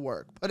 put in the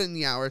work, put in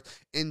the hours,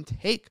 and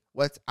take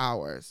what's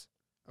ours.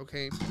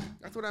 Okay,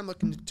 that's what I'm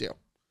looking to do.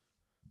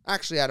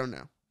 Actually, I don't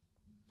know.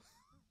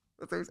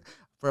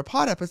 For a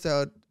pod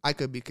episode, I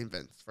could be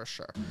convinced for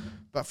sure,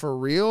 but for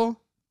real,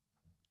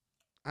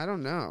 I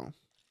don't know.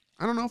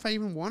 I don't know if I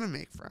even want to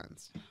make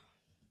friends.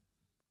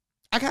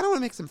 I kind of want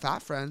to make some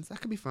fat friends.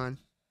 That could be fun.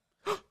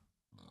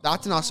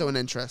 That's also an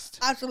interest.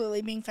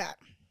 Absolutely, being fat.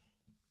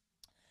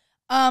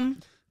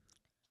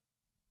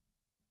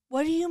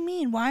 What do you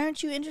mean? Why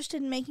aren't you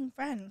interested in making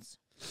friends?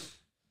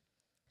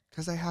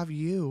 Because I have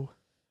you.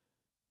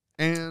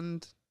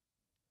 And...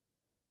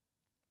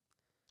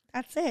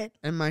 That's it.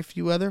 And my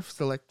few other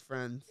select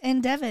friends.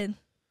 And Devin.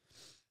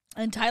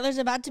 And Tyler's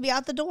about to be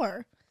out the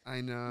door.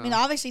 I know. I mean,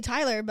 obviously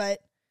Tyler,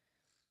 but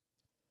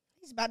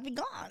he's about to be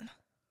gone.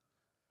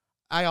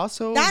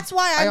 That's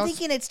why I'm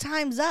thinking it's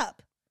time's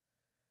up.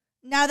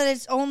 Now that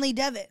it's only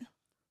Devin.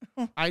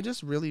 I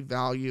just really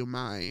value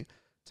my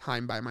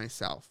time by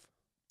myself.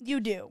 You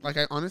do. Like,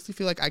 I honestly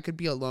feel like I could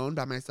be alone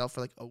by myself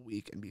for like a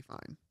week and be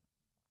fine.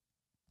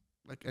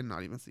 Like, and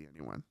not even see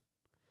anyone.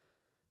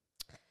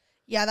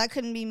 Yeah, that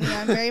couldn't be me.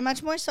 I'm very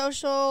much more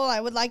social.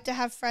 I would like to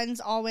have friends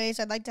always.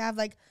 I'd like to have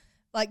like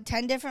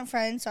 10 different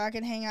friends so I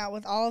can hang out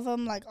with all of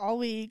them like all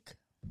week.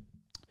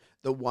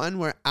 The one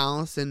where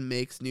Allison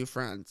makes new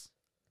friends.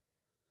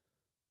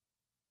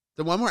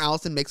 The one where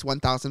Allison makes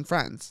 1,000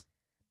 friends.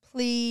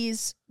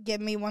 Please give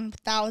me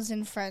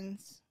 1,000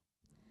 friends.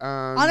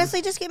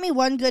 Honestly, just give me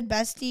one good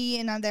bestie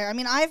and I'm there. I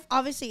mean, I've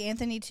obviously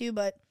Anthony too,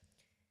 but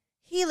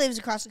he lives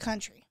across the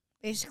country,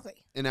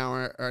 basically. An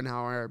hour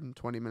and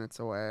 20 minutes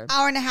away.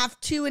 Hour and a half,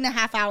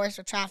 2.5 hours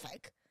for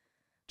traffic.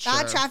 Sure.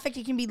 That traffic,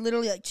 it can be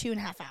literally like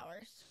 2.5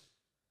 hours.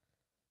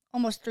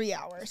 Almost 3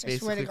 hours, Basically I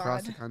swear to God.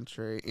 across the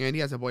country. And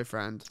he has a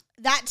boyfriend.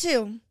 That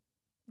too.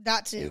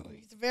 It's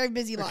a very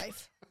busy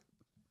life.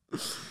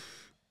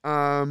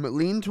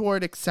 Lean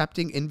toward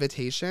accepting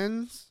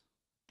invitations.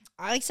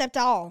 I accept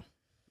all.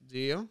 Do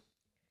you?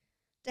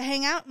 To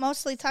hang out,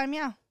 mostly time,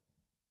 yeah.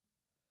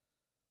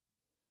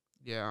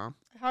 Yeah.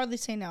 I hardly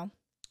say no.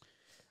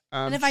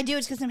 And if I do,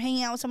 it's because I'm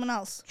hanging out with someone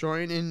else.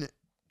 Join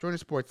a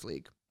sports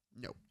league.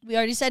 Nope. We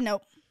already said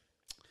nope.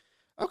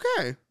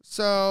 Okay.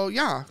 So,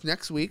 yeah.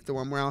 Next week, the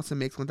one where Allison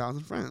makes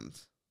 1,000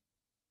 friends.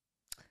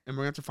 And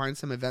we're going to have to find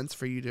some events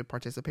for you to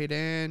participate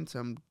in,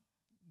 some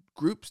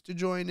groups to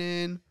join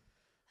in.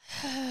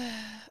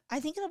 I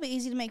think it'll be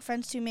easy to make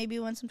friends, too, maybe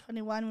once I'm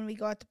 21 when we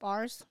go out to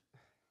bars.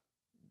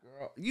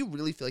 Girl, you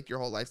really feel like your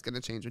whole life's going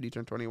to change when you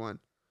turn 21?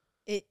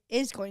 It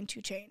is going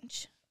to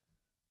change.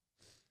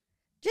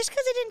 Just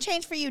because it didn't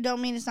change for you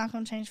don't mean it's not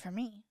going to change for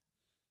me.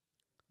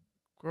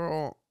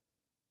 Girl,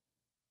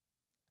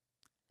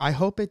 I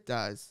hope it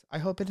does. I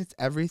hope it's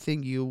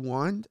everything you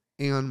want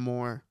and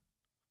more.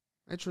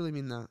 I truly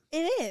mean that.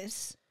 It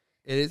is.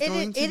 It is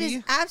going to be? It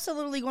is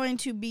absolutely going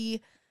to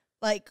be,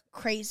 like,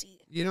 crazy.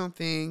 You don't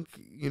think,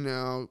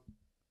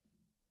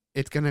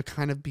 it's going to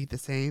kind of be the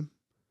same?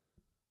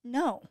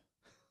 No.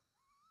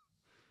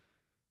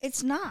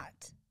 It's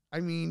not. I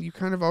mean, you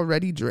kind of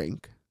already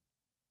drink.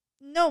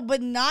 No,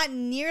 but not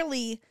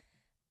nearly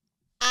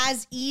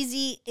as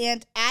easy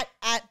and at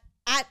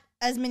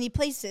as many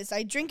places.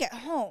 I drink at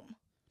home.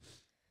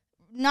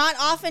 Not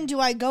often do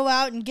I go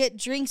out and get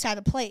drinks at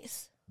a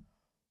place.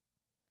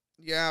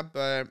 Yeah,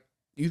 but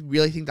you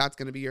really think that's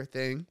going to be your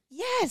thing?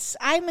 Yes,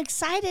 I'm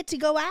excited to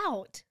go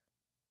out.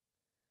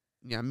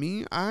 Yeah,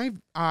 me, I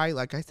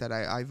like I said,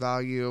 I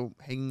value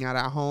hanging out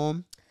at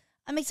home.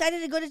 I'm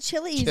excited to go to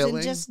Chili's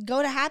and just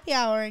go to happy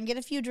hour and get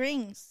a few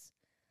drinks.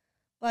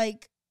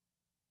 Like,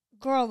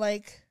 girl,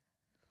 like,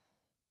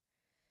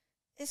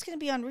 it's going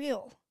to be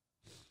unreal.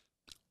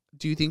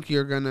 Do you think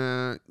you're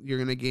gonna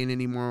gain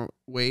any more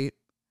weight?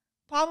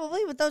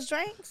 Probably with those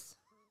drinks.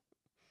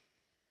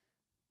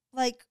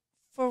 Like,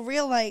 for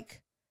real,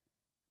 like,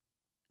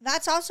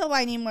 that's also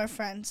why I need more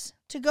friends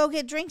to go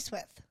get drinks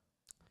with.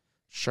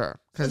 Sure.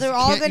 So they're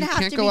all going to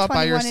have to be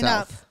 21 and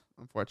up.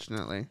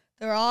 Unfortunately.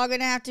 They're all going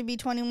to have to be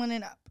 21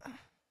 and up.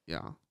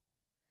 Yeah.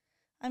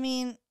 I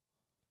mean,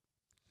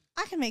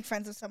 I can make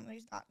friends with someone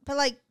who's not, but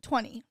like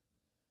 20.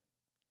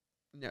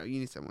 No, you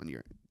need someone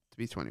to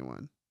be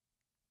 21.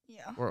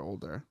 Yeah. Or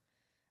older.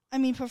 I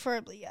mean,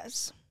 preferably,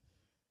 yes.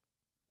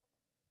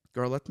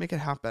 Girl, let's make it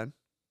happen.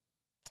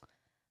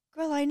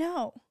 Girl, I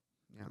know.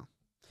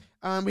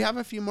 Yeah. We have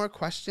a few more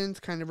questions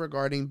kind of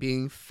regarding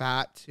being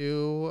fat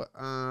too.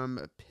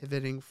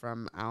 Pivoting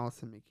from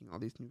Allison making all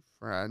these new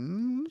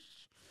friends.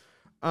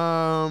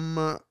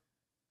 Was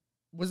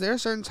there a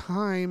certain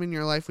time in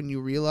your life when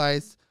you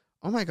realized,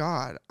 oh my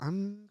God,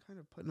 I'm kind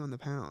of putting on the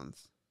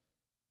pounds?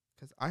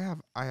 Because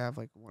I have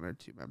like one or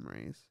two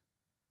memories.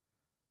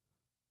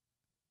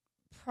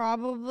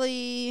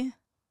 Probably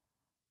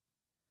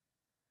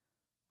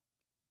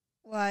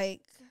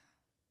like,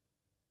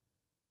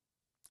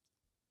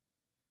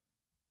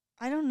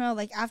 I don't know,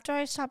 like after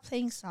I stopped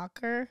playing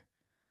soccer.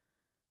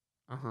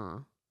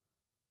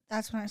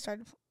 That's when I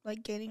started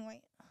like gaining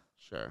weight.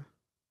 Sure.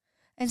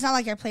 And it's not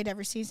like I played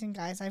every season,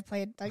 guys. I've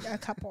played like a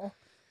couple.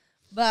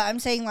 But I'm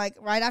saying like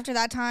right after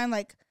that time,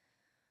 like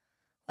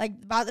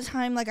about the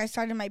time like I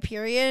started my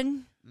period,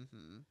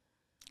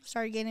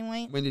 started gaining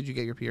weight. When did you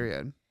get your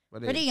period?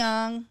 What Pretty age?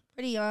 young,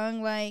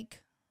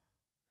 like.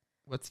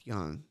 What's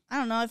young? I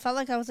don't know. I felt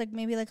like I was like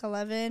maybe like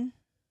 11.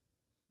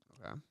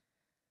 Okay.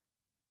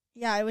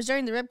 Yeah, it was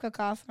during the rib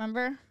cook-off,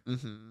 remember?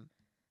 Mm-hmm.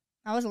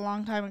 That was a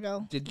long time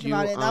ago. Did you?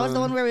 That was the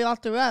one where we all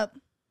threw up.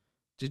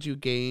 Did you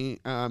gain?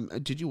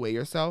 Did you weigh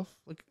yourself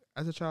like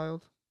as a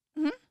child?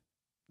 Mm-hmm.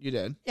 You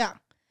did. Yeah.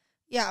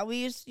 Yeah,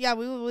 we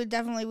would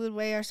definitely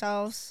weigh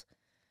ourselves,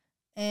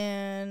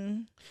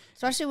 and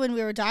especially when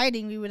we were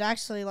dieting, we would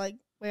actually like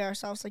weigh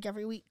ourselves like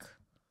every week.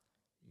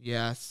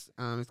 Yes,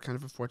 it's kind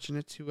of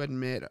unfortunate to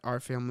admit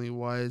our family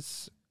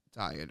was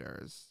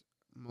dieters,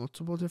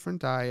 multiple different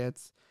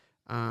diets,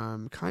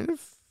 kind of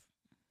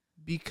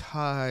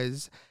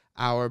because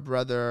our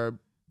brother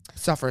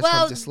suffers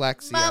from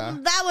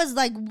dyslexia. That was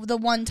like the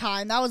one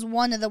time. That was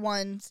one of the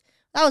ones.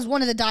 That was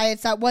one of the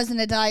diets that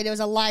wasn't a diet. It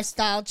was a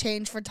lifestyle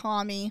change for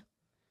Tommy.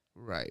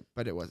 Right,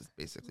 but it was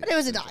basically. But it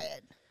was a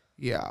diet.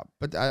 Yeah,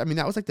 but I mean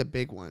that was like the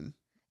big one.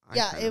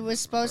 Yeah, it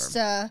was supposed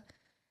to.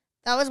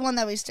 That was one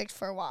that we sticked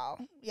for a while.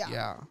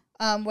 Yeah.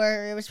 Yeah.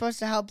 Where it was supposed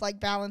to help like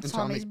balance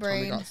Tommy's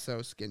brain. Tommy got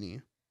so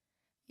skinny.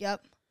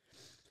 Yep.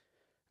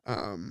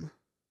 I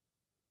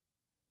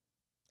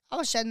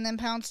was shedding them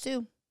pounds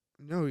too.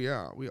 No,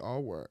 yeah, we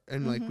all were,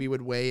 and like we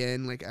would weigh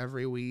in like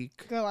every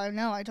week. Girl, I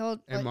know.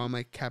 And Mom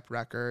like kept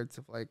records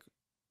of like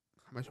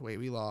how much weight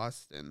we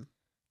lost, and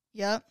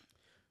yep,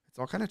 it's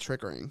all kind of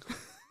triggering,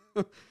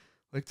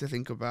 like to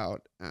think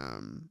about.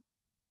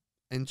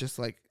 And just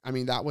like, I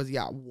mean, that was,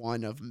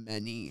 one of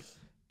many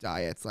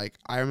diets. Like,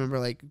 I remember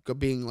like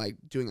being like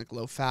doing like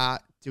low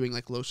fat, doing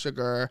like low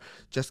sugar,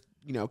 just,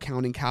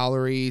 counting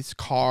calories,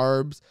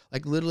 carbs,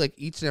 like literally like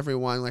each and every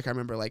one. Like, I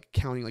remember like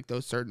counting like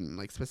those certain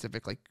like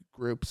specific like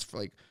groups for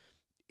like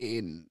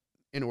in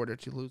order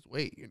to lose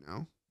weight,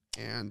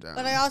 And,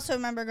 but I also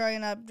remember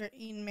growing up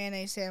eating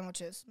mayonnaise and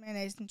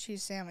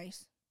cheese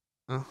sandwiches.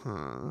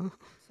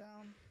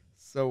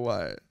 So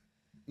what?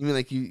 You mean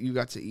like you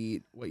got to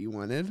eat what you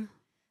wanted?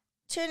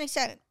 To an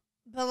extent.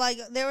 But, like,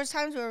 there was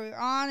times where we were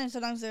on, and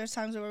sometimes there was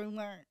times where we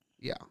weren't.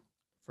 Yeah,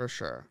 for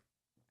sure.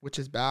 Which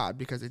is bad,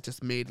 because it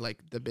just made, like,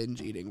 the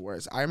binge eating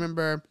worse. I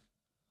remember,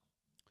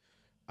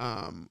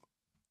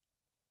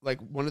 like,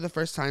 one of the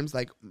first times,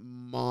 like,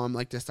 Mom,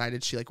 like,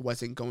 decided she, like,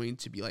 wasn't going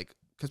to be, like,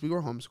 because we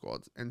were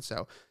homeschooled. And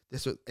so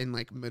this was in,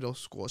 like, middle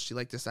school. She,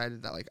 like,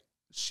 decided that, like,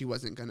 she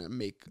wasn't going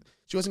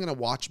to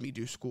watch me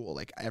do school,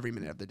 like, every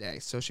minute of the day.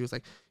 So she was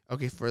like,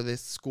 okay, for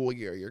this school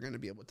year, you're going to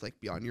be able to, like,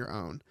 be on your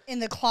own. In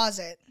the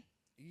closet.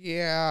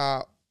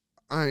 Yeah.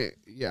 And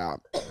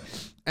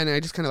I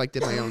just kind of, like,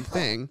 did my own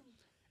thing.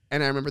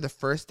 And I remember the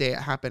first day it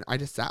happened, I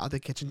just sat at the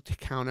kitchen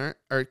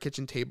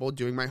table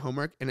doing my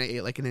homework, and I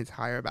ate, like, an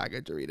entire bag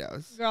of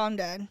Doritos. Girl, I'm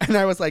dead. And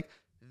I was like,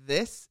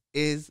 this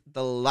is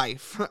the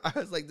life. I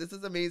was like, this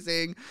is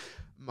amazing.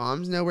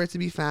 Mom's nowhere to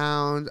be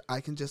found.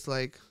 I can just,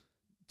 like,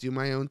 do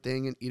my own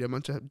thing and eat a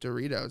bunch of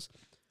Doritos.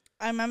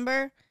 I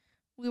remember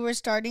we were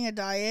starting a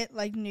diet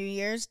like New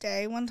Year's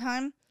Day one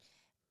time,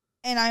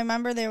 and I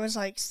remember there was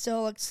like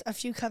still a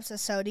few cups of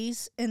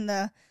sodies in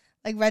the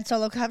like red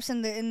Solo cups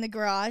in the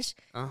garage.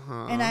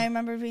 And I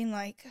remember being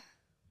like,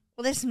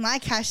 well, this is my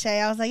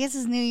cachet. I was like, this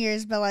is New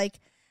Year's, but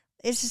like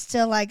it's just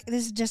still like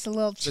this is just a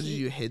little cheap. So did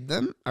you hid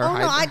them? Or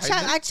no, I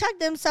checked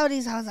them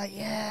sodies. I was like,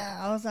 yeah.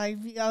 I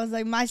was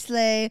like my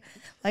sleigh.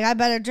 Like, I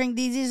better drink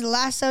these. These are the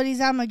last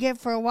sodies I'm gonna get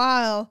for a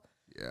while.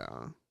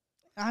 Yeah.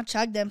 I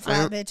chugged them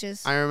flat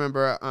bitches. I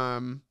remember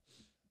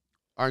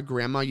our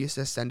grandma used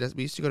to send us.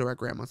 We used to go to our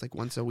grandma's like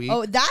once a week.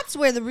 Oh, that's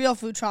where the real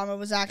food trauma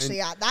was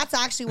actually at. That's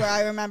actually where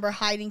I remember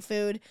hiding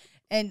food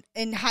and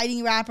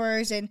hiding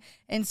wrappers and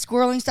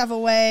squirreling stuff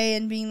away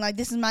and being like,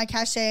 this is my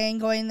cachet,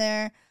 and going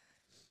there.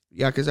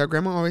 Yeah, because our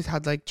grandma always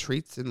had like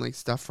treats and like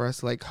stuff for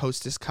us, like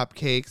Hostess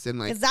cupcakes and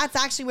like Because that's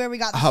actually where we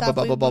got the Hubba stuff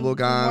Bubba bubble we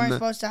gum. weren't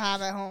supposed to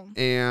have at home.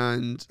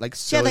 And like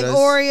She had sodas. like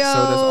Oreos.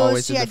 Sodas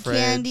always She in had the fridge.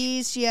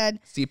 candies. She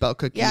had seatbelt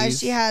cookies.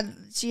 Yeah,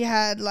 she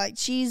had like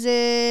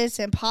Cheez-Its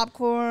and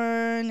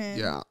popcorn.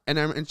 And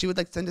and she would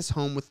like send us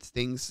home with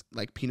things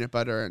like peanut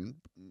butter and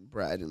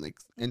bread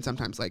and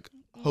sometimes like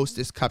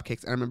Hostess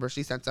cupcakes. And I remember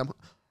she sent some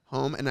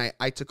home and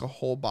I took a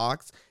whole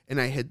box and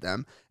I hid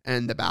them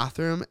in the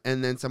bathroom,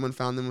 and then someone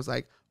found them and was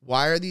like,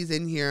 why are these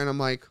in here? And I'm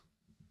like,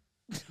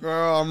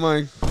 girl,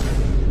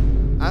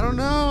 I don't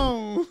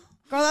know.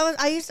 Girl,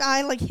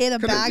 I like hid a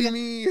Could bag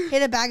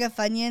it of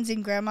Funyuns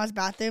in grandma's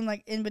bathroom,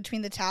 like in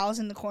between the towels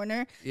in the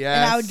corner. Yes.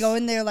 And I would go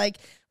in there like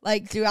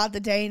throughout the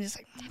day and just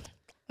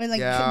like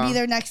be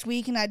there next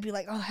week, and I'd be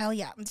like, oh hell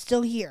yeah, I'm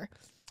still here.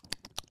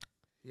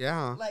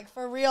 Yeah. Like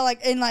for real, like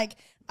and like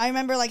I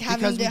remember like having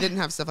because we didn't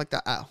have stuff like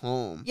that at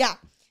home. Yeah.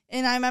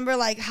 And I remember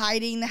like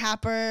hiding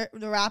the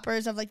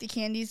wrappers of like the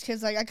candies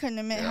because like I couldn't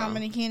admit how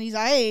many candies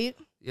I ate.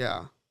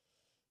 Yeah.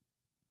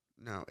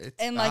 No, it's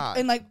bad.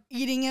 bad. Like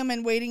eating them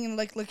and waiting and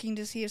like looking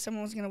to see if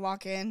someone was gonna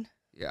walk in.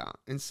 Yeah,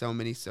 and so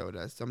many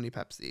sodas, so many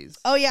Pepsis.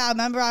 Oh yeah, I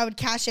remember I would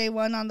cache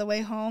one on the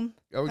way home.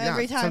 Oh yeah,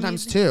 every time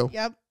sometimes two.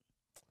 Yep.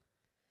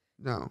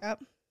 No.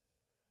 Yep.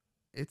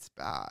 It's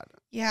bad.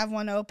 You have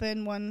one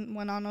open, one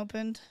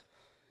unopened.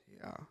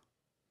 Yeah.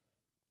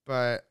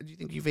 But do you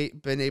think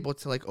you've been able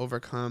to like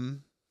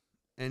overcome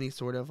any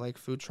sort of like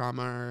food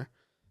trauma or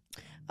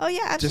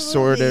absolutely.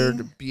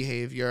 disordered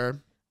behavior?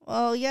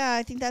 Well, yeah,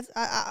 I think that's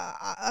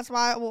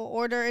why I will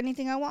order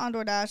anything I want on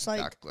DoorDash. Like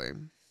exactly,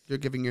 you're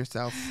giving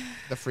yourself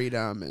the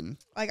freedom and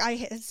like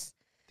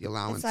the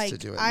allowance like, to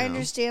do it. I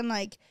understand.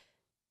 Like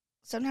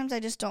sometimes I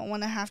just don't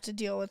want to have to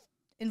deal with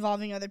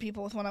involving other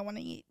people with what I want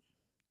to eat.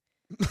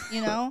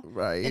 You know,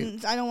 right?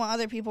 And I don't want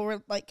other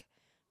people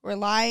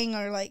relying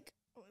or like.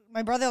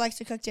 My brother likes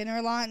to cook dinner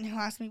a lot, and he'll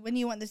ask me, when do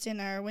you want this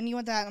dinner? When do you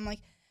want that? And I'm like,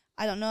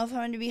 I don't know if I'm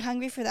going to be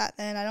hungry for that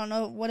then. I don't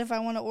know. What if I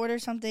want to order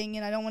something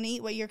and I don't want to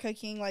eat what you're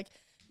cooking? Like,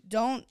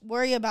 don't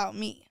worry about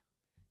me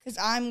because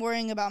I'm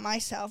worrying about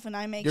myself, and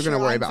You're going to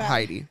worry about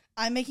Heidi.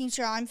 I'm making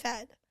sure I'm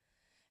fed,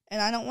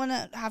 and I don't want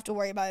to have to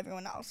worry about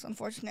everyone else,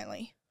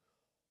 unfortunately.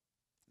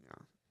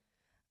 Yeah.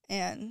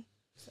 And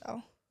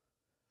so,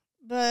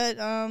 but,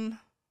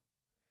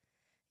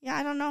 yeah,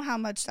 I don't know how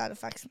much that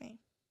affects me.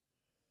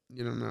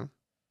 You don't know?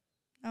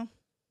 No.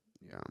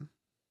 Yeah.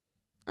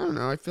 I don't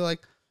know. I feel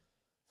like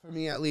for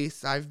me, at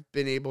least, I've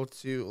been able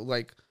to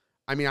like,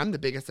 I mean, I'm the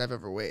biggest I've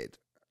ever weighed.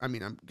 I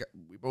mean,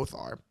 we both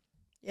are.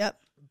 Yep.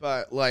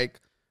 But like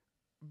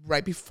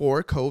right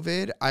before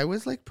COVID, I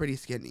was like pretty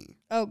skinny.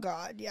 Oh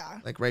God. Yeah.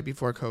 Like right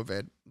before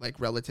COVID, like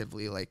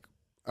relatively like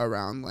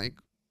around like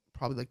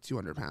probably like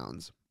 200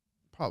 pounds.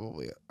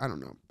 Probably. I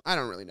don't know. I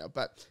don't really know.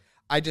 But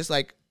I just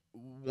like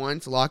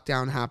once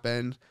lockdown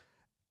happened,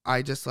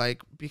 I just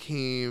like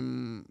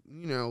became,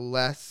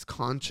 less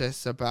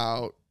conscious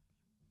about,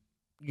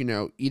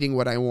 eating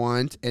what I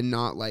want and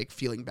not like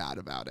feeling bad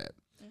about it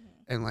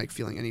and like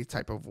feeling any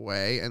type of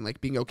way and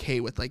like being okay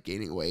with like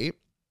gaining weight.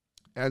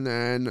 And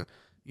then,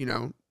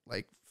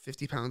 like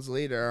 50 pounds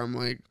later, I'm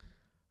like,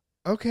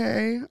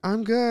 okay,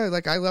 I'm good.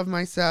 Like I love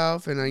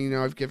myself. And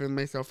I've given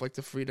myself like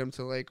the freedom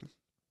to like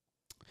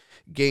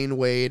gain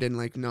weight and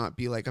like not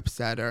be like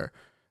upset or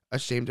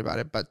ashamed about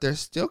it. But there's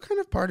still kind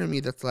of part of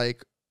me that's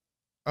like,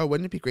 oh,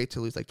 wouldn't it be great to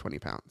lose like 20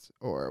 pounds?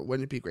 Or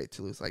wouldn't it be great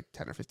to lose like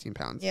 10 or 15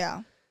 pounds?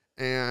 Yeah.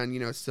 And,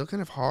 it's still kind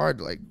of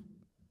hard like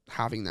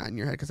having that in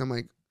your head because I'm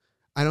like,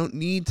 I don't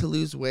need to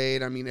lose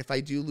weight. I mean, if I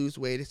do lose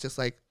weight, it's just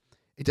like,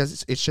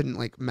 it shouldn't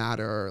like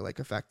matter or like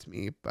affect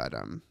me. But,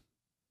 and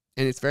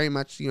it's very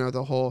much,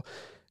 the whole,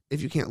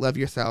 if you can't love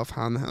yourself,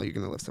 how in the hell are you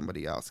going to love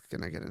somebody else?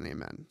 Can I get an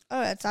amen?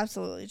 Oh, that's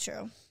absolutely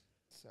true.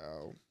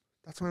 So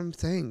that's what I'm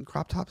saying.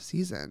 Crop top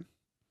season.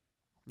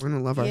 We're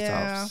going to love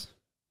ourselves.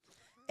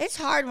 It's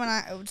hard when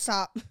I would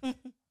stop.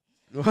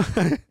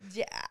 What?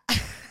 Yeah.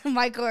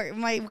 My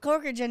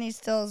coworker Jenny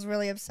still is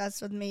really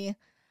obsessed with me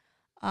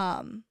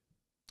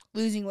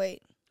losing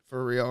weight.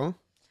 For real?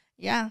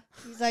 Yeah.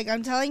 He's like,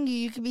 I'm telling you,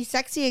 you could be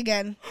sexy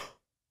again.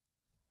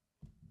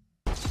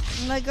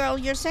 I'm like, girl,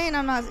 you're saying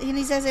I'm not. And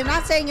he says, I'm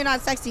not saying you're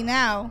not sexy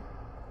now.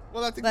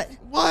 Well, that's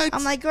what?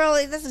 I'm like, girl,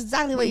 that's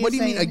exactly what you're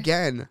saying. What do you mean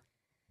again?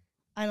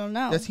 I don't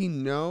know. Does he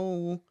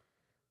know?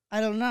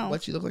 I don't know.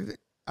 What you look like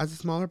as a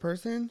smaller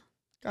person?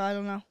 Girl, I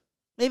don't know.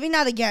 Maybe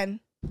not again.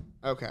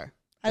 Okay.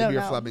 I don't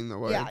know. You're flubbing the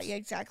words. Yeah,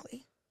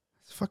 exactly.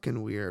 It's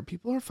fucking weird.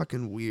 People are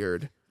fucking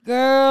weird.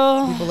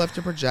 Girl. People love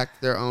to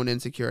project their own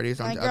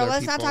insecurities onto other people.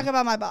 Let's not talk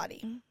about my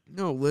body.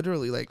 No,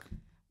 literally, like.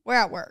 We're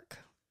at work.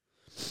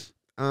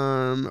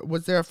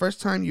 Was there a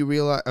first time you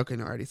realized? Okay,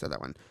 no, I already said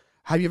that one.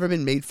 Have you ever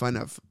been made fun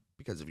of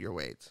because of your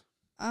weight?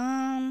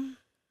 I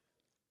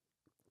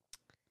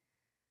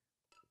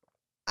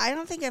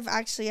don't think I've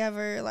actually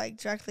ever like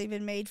directly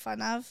been made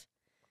fun of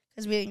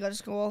because we didn't go to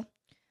school.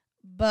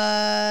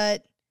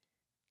 But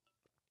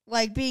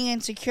like being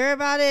insecure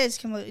about it is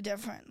completely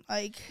different.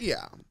 Like,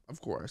 yeah,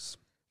 of course.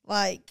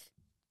 Like,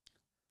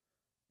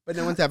 but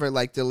no one's ever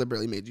like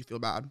deliberately made you feel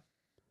bad.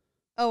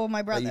 Oh,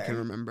 my brother. That you can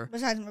remember.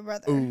 Besides my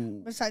brother.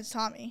 Ooh. Besides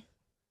Tommy.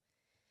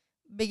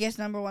 Biggest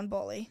number one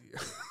bully.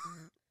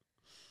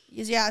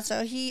 Yeah,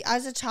 so he,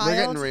 as a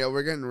child.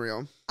 We're getting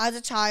real. As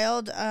a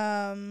child,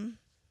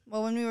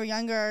 when we were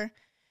younger,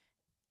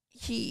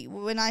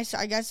 when I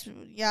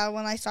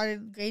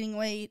started gaining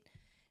weight,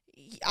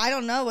 I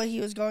don't know what he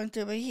was going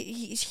through, but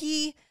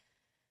he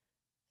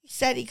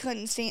said he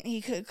couldn't stand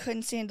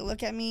to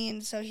look at me,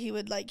 and so he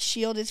would like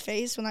shield his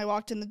face when I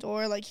walked in the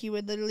door. Like he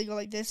would literally go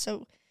like this,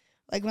 so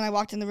like when I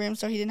walked in the room,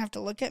 so he didn't have to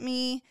look at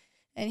me,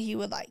 and he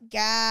would like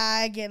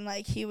gag, and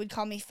like he would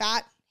call me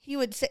fat. He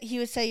would say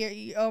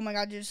you're oh my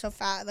God, you're so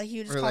fat. Like he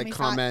would just call me fat.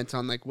 Or like comment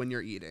on like when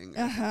you're eating.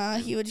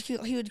 He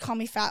would call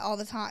me fat all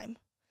the time.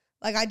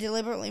 Like I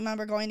deliberately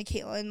remember going to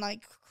Caitlin,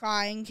 like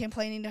crying,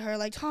 complaining to her,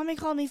 like Tommy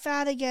called me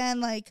fat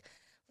again, like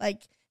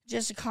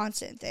just a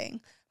constant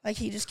thing. Like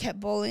he just kept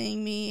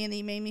bullying me, and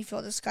he made me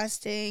feel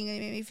disgusting, and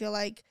he made me feel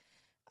like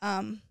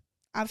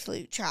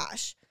absolute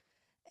trash.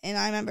 And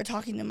I remember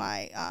talking to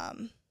my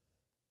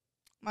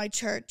my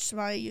church,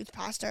 my youth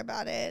pastor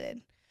about it,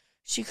 and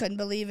she couldn't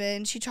believe it,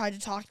 and she tried to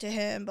talk to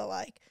him, but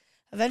like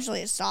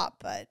eventually it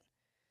stopped. But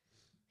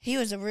he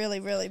was a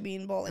really, really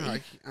mean bully.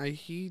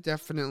 He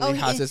definitely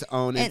has his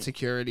own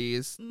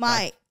insecurities.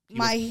 My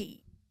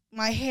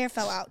hair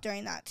fell out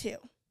during that too.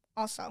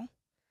 Also,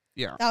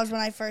 yeah, that was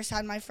when I first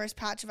had my first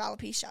patch of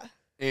alopecia,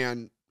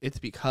 and it's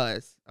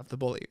because of the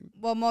bullying.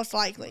 Well, most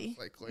likely.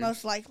 It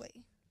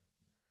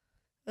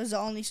was the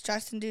only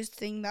stress-induced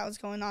thing that was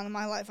going on in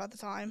my life at the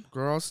time.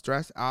 Girl,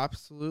 stress,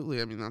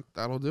 absolutely. I mean,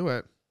 that'll do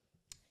it.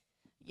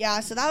 Yeah,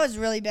 so that was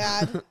really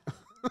bad.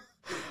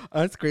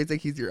 That's crazy.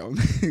 Like he's your own,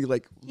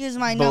 like he's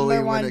my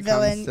number one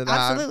villain.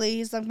 Absolutely,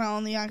 he's like my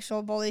only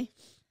actual bully.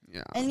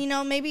 Yeah, and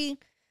maybe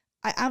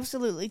I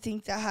absolutely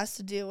think that has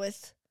to do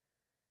with,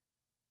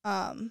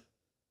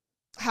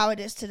 how it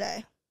is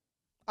today,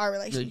 our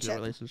relationship. Your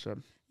relationship.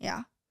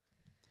 Yeah,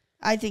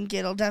 I think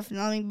it'll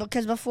definitely. I mean,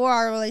 because before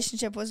our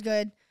relationship was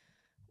good,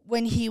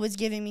 when he was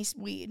giving me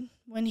weed,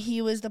 when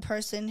he was the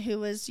person who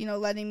was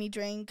letting me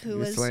drink, who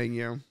was slaying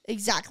you.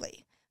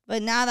 Exactly.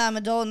 But now that I'm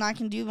adult and I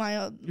can do my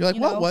own, you're like,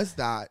 what was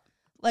that?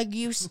 Like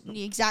you,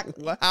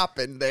 exactly. What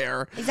happened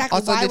there? Exactly.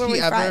 Also, why were we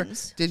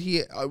friends? Did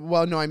he?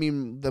 Well, no, I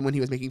mean when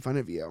he was making fun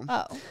of you.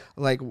 Oh.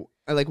 Like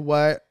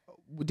what?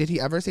 Did he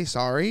ever say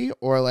sorry,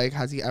 or like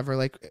has he ever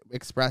like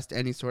expressed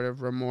any sort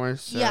of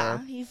remorse?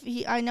 Yeah,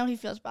 he. I know he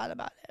feels bad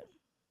about it.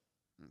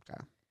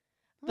 Okay.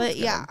 Well, but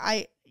yeah,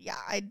 I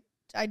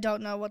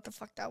don't know what the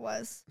fuck that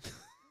was.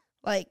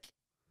 Like,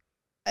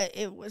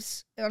 it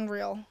was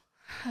unreal.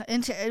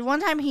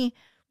 One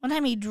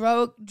time he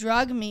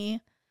drug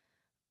me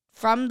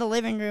from the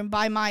living room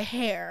by my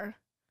hair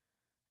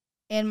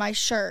and my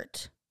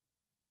shirt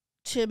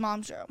to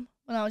mom's room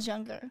when I was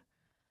younger.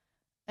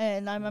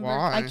 And I remember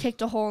I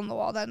kicked a hole in the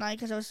wall that night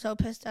because I was so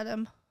pissed at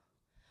him.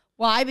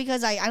 Why?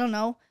 Because I don't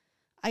know.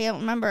 I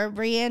don't remember.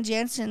 Brianne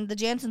Jansen, the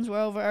Jansens were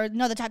over. Or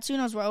no, the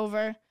Tatsunos were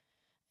over.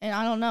 And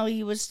I don't know.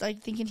 He was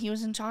like thinking he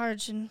was in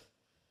charge. And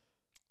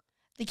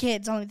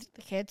only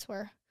the kids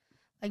were.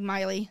 Like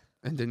Miley.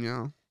 And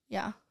Danielle.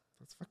 Yeah.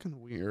 That's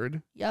fucking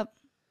weird. Yep.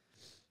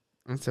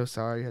 I'm so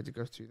sorry you had to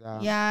go through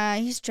that. Yeah,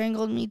 he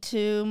strangled me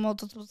too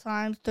multiple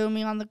times, threw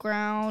me on the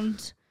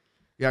ground.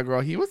 Yeah, girl,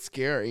 he was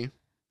scary.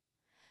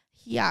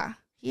 Yeah,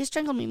 he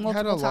strangled me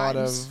multiple times. He had a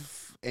lot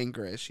of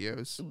anger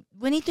issues.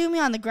 When he threw me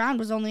on the ground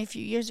was only a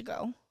few years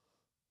ago.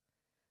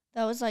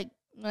 That was like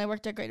when I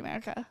worked at Great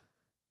America.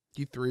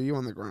 He threw you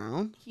on the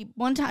ground?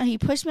 One time he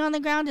pushed me on the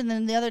ground, and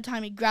then the other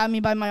time he grabbed me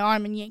by my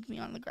arm and yanked me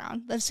on the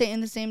ground. Let's say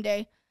in the same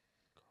day.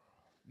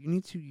 You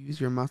need to use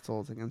your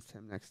muscles against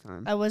him next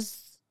time.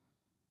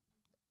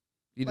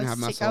 You didn't have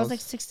muscles? I was like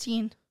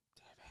 16.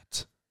 Damn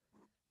it.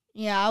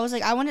 Yeah, I was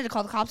like, I wanted to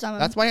call the cops on him.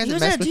 That's why he hasn't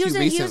messed with you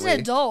recently. He was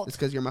an adult. It's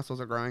because your muscles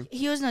are growing.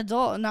 He was an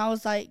adult, and I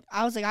was like,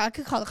 I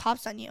could call the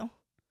cops on you.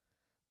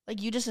 Like,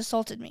 you just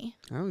assaulted me.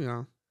 Oh,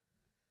 yeah.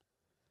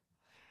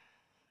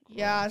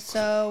 Yeah,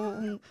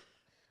 so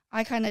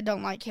I kind of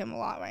don't like him a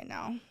lot right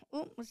now.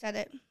 Ooh, was that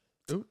it?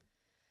 Ooh.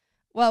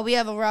 Well, we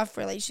have a rough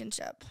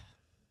relationship.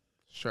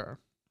 Sure.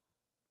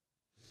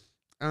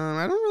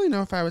 I don't really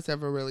know if I was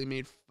ever really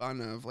made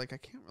fun of. Like, I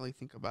can't really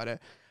think about it.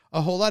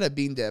 A whole lot of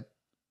bean dip.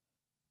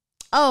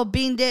 Oh,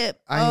 bean dip.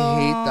 I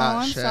hate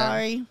that shit. I'm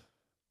sorry.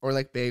 Or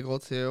like bagel,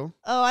 too.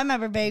 Oh, I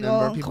remember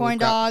bagel, corn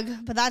dog,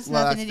 but that's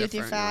nothing to do with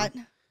your fat.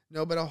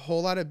 No, but a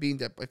whole lot of bean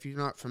dip, if you're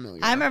not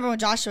familiar. I remember when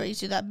Joshua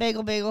used to do that.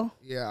 Bagel.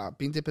 Yeah,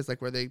 bean dip is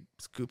like where they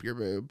scoop your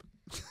boob.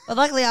 But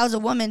luckily, I was a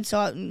woman,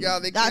 so yeah,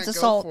 they that's can't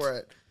assault. Go for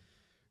it.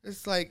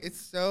 It's like,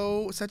 it's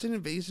such an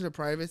invasion of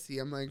privacy.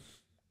 I'm like,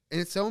 and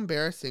it's so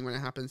embarrassing when it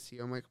happens to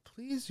you. I'm like,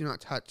 please do not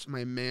touch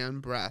my man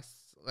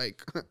breasts,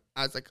 like,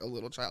 as like a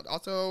little child.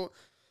 Also,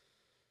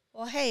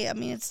 well, hey, I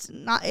mean, it's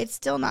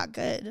still not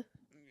good.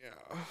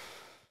 Yeah.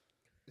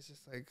 It's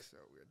just like so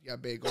weird. Yeah,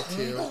 bagel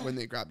too, when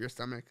they grab your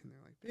stomach and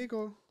they're like,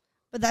 bagel.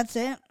 But that's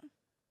it?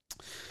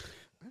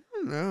 I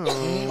don't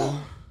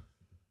know.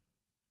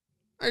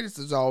 I just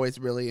was always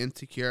really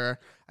insecure.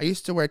 I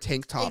used to wear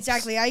tank tops.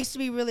 Exactly. I used to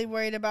be really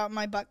worried about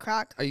my butt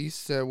crack. I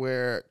used to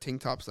wear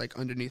tank tops like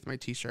underneath my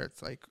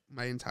t-shirts like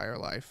my entire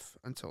life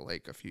until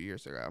like a few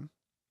years ago.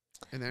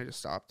 And then I just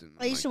stopped. And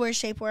I used to wear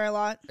shapewear a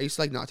lot. I used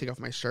to like not take off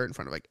my shirt in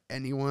front of like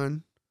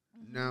anyone.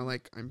 Now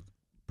like I'm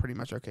pretty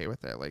much okay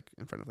with it, like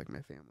in front of like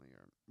my family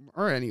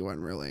or anyone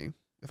really,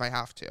 if I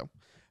have to.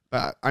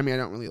 But I mean, I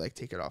don't really like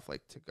take it off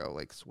like to go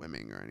like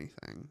swimming or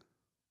anything.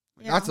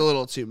 Yeah. That's a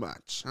little too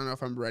much. I don't know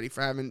if I'm ready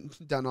for. I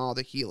haven't done all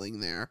the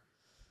healing there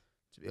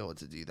to be able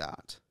to do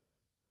that.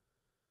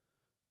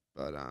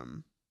 But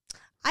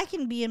I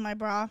can be in my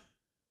bra.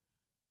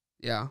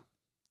 Yeah.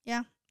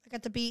 Yeah, like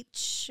at the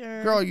beach.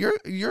 Or girl,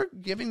 you're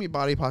giving me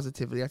body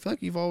positivity. I feel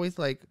like you've always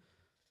like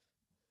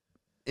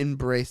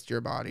embraced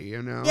your body.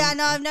 You know. Yeah.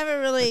 No, I've never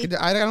really. Like,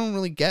 I don't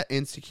really get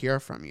insecure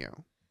from you.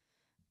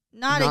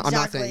 Not exactly. I'm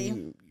not saying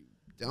you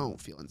don't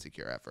feel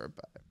insecure ever,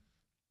 but.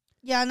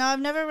 Yeah, no, I've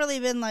never really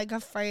been, like,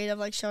 afraid of,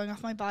 like, showing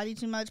off my body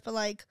too much, but,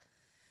 like,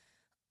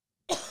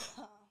 yeah,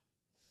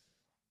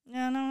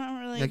 no,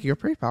 not really. Like, you're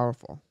pretty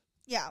powerful.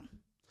 Yeah.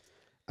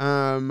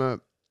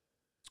 Have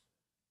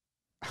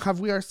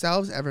we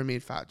ourselves ever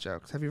made fat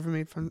jokes? Have you ever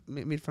made fun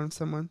of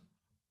someone?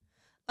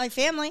 Like,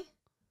 family.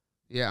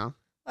 Yeah.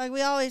 Like,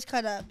 we always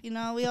cut up, you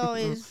know?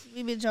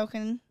 We've been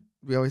joking.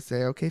 We always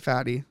say, okay,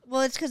 fatty.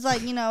 Well, it's because,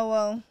 like, you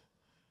know,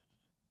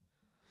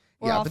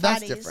 yeah, but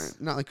that's fatties. Different.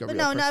 Not like a but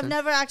real person. No,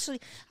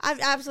 I've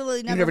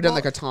absolutely never. You've never done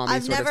like a Tommy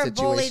I've sort of never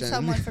situation. bullied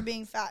someone for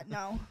being fat.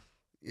 No.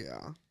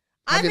 Yeah.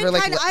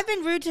 I've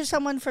been rude to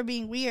someone for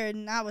being weird,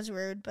 and that was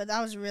rude, but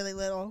that was really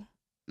little.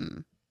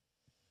 Mm.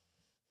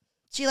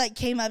 She like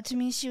came up to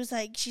me. She was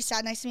like, she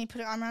sat next to me,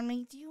 put her arm around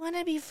me. Do you want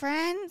to be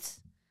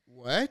friends?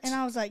 What? And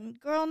I was like,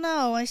 girl,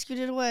 no. I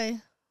scooted away.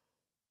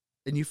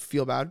 And you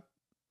feel bad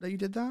that you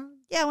did that?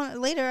 Yeah.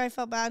 Later, I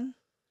felt bad.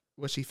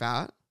 Was she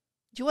fat?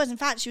 She wasn't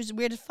fat. She was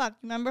weird as fuck.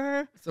 Remember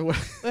her? So what?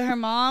 With her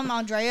mom,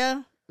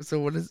 Andrea. So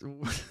what is?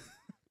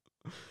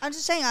 I'm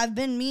just saying, I've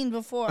been mean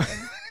before.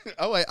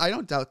 Oh, I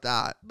don't doubt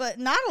that. But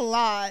not a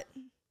lot.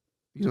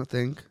 You don't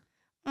think?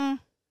 I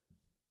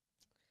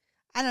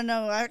don't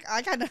know.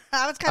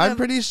 I'm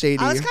pretty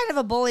shady. I was kind of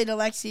a bully to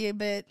Lexi a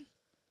bit.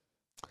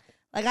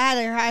 Like I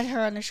had her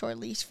on a short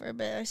leash for a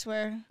bit. I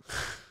swear.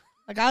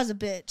 Like I was a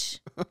bitch.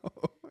 Oh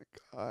my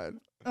god.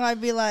 Or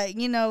I'd be like,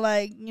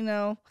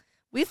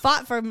 we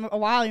fought for a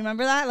while. You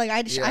remember that? Like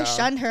I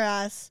shunned her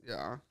ass.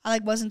 Yeah. I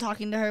like wasn't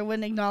talking to her.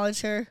 Wouldn't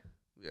acknowledge her.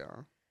 Yeah.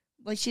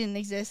 Like she didn't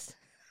exist.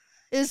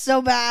 It was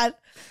so bad.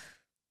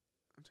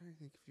 I'm trying to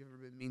think if you've ever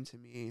been mean to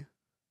me.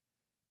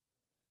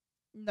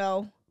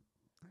 No.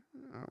 I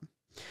don't know.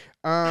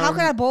 How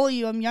can I bully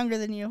you? I'm younger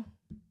than you.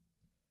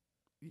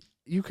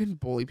 You can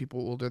bully people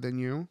older than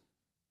you.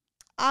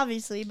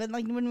 Obviously, but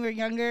like when we were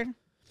younger,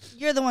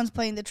 you're the ones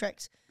playing the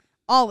tricks.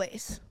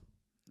 Always.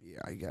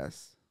 Yeah, I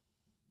guess.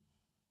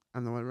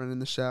 I'm the one running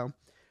the show.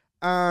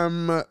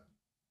 Are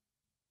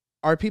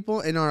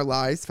people in our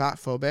lives fat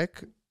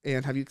phobic?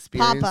 And have you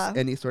experienced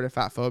any sort of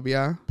fat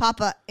phobia?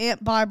 Papa,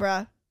 Aunt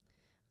Barbara.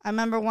 I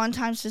remember one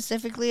time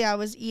specifically, I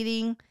was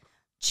eating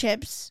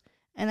chips,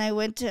 and I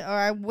went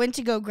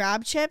to go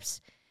grab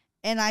chips,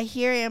 and I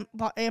hear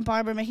Aunt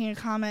Barbara making a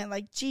comment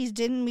like, "Geez,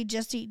 didn't we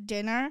just eat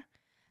dinner?"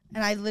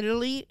 And I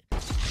literally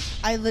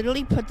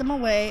put them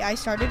away. I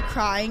started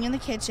crying in the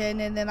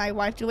kitchen, and then I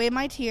wiped away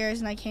my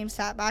tears, and I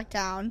sat back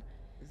down.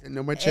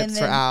 No more chips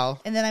for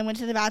Al. And then I went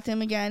to the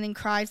bathroom again and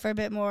cried for a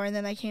bit more, and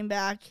then I came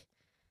back.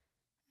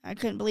 I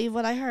couldn't believe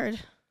what I heard.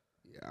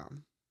 Yeah.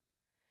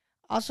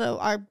 Also,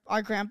 our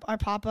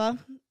papa,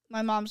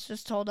 my mom's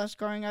just told us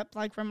growing up,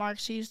 like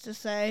remarks she used to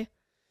say.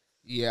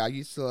 Yeah, I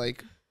used to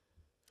like.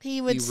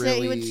 He would say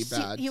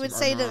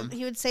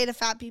to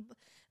fat people.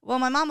 Well,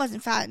 my mom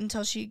wasn't fat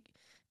until she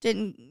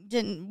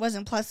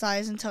wasn't plus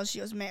size until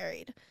she was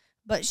married,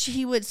 but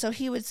he would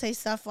say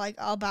stuff like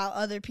about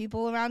other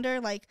people around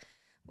her, like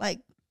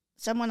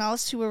someone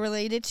else who we're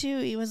related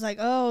to. He was like,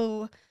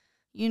 oh.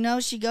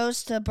 She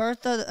goes to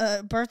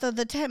Bertha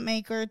the tent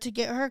maker to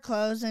get her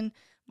clothes, and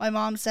my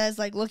mom says,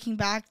 like, looking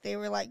back, they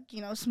were like,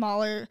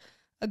 smaller,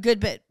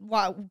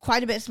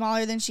 quite a bit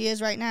smaller than she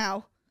is right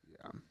now.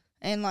 Yeah.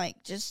 And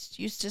like, just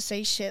used to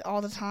say shit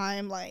all the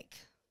time, like,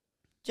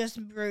 just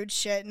rude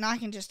shit, and I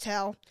can just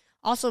tell.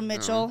 Also,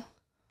 Mitchell.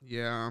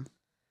 Yeah.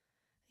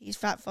 He's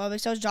fat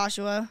phobic. So is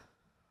Joshua.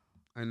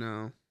 I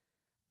know.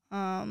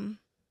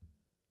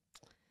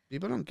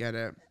 People don't get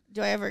it.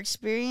 Do I ever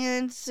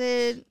experience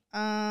it?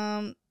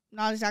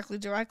 Not exactly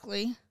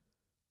directly.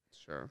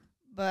 Sure.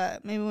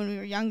 But maybe when we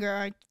were younger,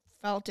 I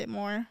felt it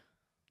more.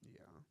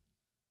 Yeah.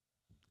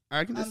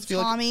 I can just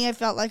feel Tommy, I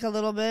felt like a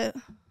little bit.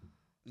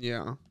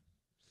 Yeah.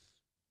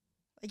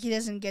 Like he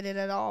doesn't get it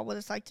at all, what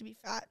it's like to be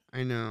fat.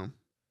 I know.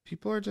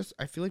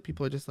 I feel like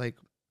people are just like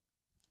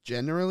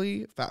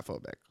generally fat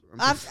phobic.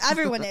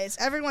 Everyone is.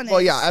 Everyone is.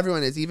 Well, yeah,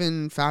 everyone is.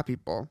 Even fat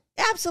people.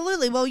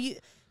 Absolutely. Well,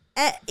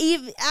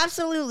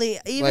 absolutely.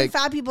 Even like,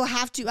 fat people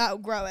have to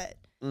outgrow it.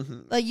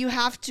 Mm-hmm. Like you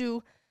have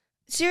to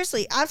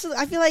Seriously,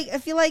 absolutely. I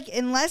feel like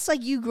unless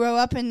like you grow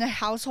up in a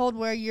household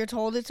where you're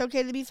told it's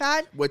okay to be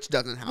fat, which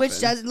doesn't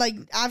happen. Like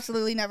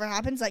absolutely never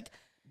happens. Like,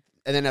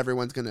 and then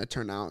everyone's gonna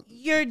turn out.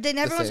 Then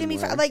everyone's gonna be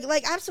fat.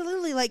 Like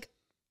absolutely. Like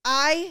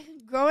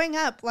growing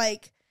up,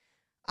 like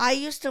I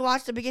used to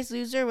watch The Biggest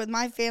Loser with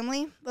my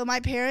family, with my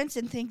parents,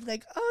 and think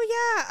like,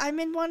 oh yeah, I'm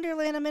in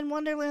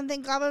Wonderland.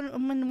 Thank God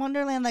I'm in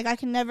Wonderland. Like I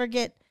can never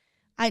get.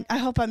 I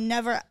hope I'm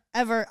never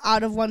ever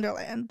out of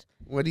Wonderland.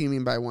 What do you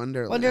mean by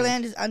Wonderland?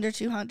 Wonderland is under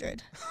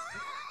 200.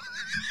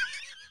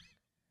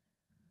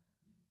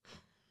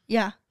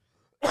 Yeah.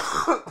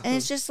 And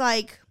it's just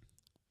like,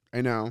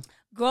 I know.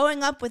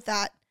 Growing up with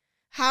that,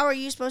 how are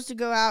you supposed to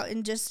go out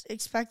and just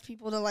expect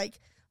people to like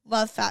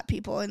love fat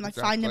people and like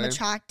find them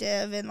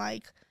attractive and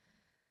like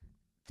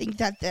think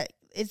that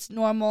it's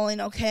normal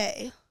and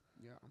okay?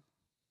 Yeah.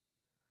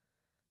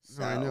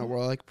 So, no, I know.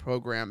 We're like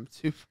programmed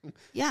to.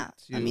 Yeah.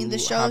 I mean, the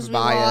shows we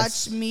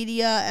watch,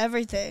 media,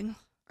 everything.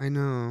 I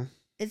know.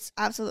 It's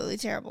absolutely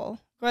terrible.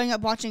 Growing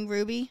up watching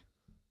Ruby.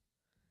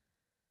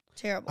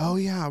 Terrible. Oh,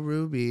 yeah,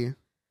 Ruby.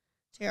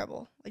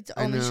 Terrible. Like the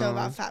only show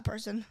about a fat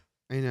person.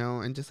 I know.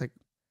 And just like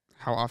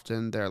how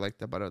often they're like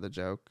the butt of the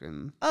joke.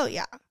 And oh,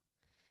 yeah.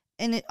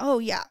 And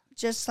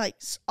just like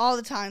all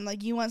the time.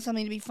 Like you want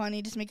something to be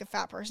funny, just make a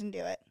fat person do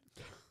it.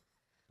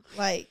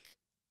 Like,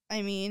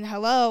 I mean,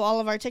 hello, all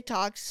of our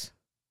TikToks.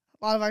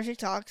 A lot of our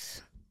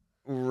TikToks.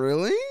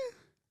 Really?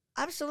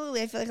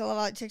 Absolutely. I feel like a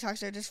lot of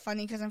TikToks are just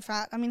funny because I'm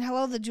fat. I mean,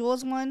 hello, the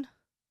Jules one.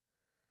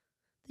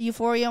 The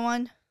Euphoria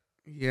one.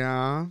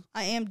 Yeah.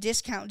 I am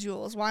discount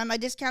Jules. Why am I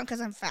discount?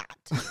 Because I'm fat.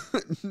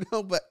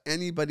 No, but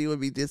anybody would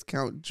be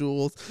discount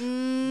Jules.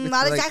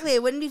 Not exactly.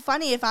 It wouldn't be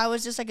funny if I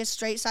was just like a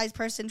straight sized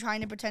person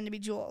trying to pretend to be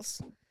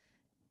Jules.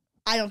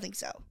 I don't think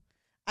so.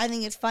 I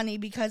think it's funny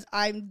because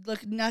I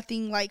look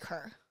nothing like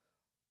her.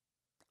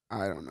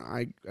 I don't know.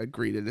 I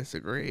agree to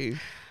disagree.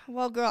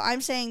 Well, girl,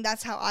 I'm saying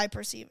that's how I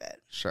perceive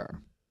it.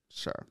 Sure.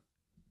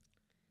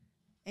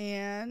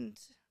 And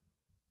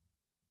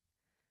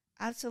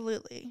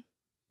absolutely,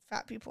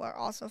 fat people are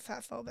also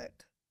fatphobic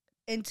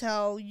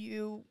until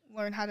you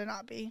learn how to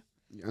not be.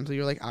 Yeah, until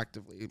you're like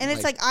actively. And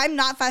it's like I'm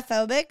not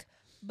fatphobic,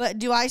 but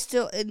do I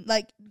still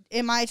like?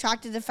 Am I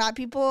attracted to fat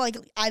people? Like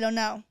I don't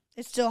know.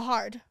 It's still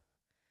hard.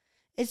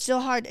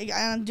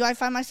 Do I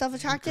find myself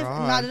attractive?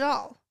 Oh not at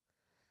all.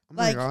 Oh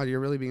my God, you're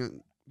really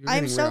being.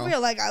 I'm so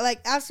real. Like I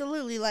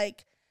absolutely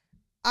like.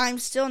 I'm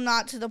still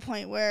not to the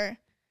point where,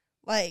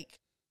 like,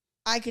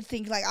 I could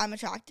think like I'm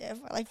attractive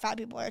or like fat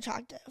people are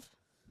attractive.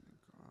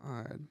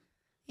 God.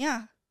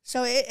 Yeah.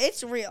 So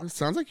it's real. It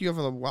sounds like you have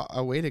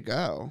a way to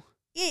go.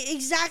 Yeah,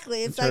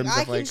 exactly. It's like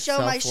I can show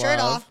my shirt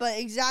off, but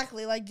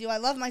exactly like, do I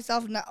love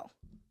myself? No.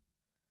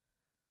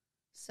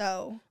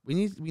 So we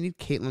need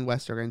Caitlin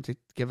Westergren to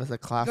give us a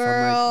class on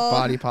like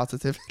body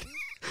positivity.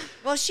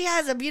 Well, she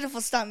has a beautiful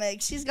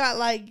stomach. She's got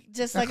like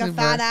just like a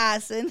fat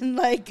ass and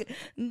like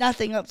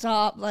nothing up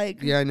top.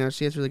 Like yeah, I know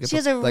she has really good. She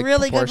has a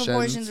really good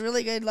proportions,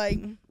 really good like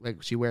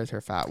she wears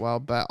her fat well,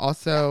 but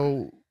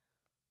also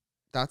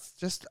that's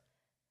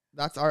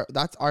our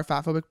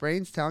fatphobic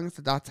brains telling us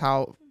that that's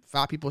how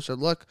fat people should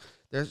look.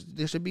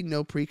 There should be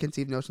no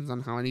preconceived notions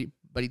on how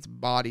anybody's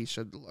body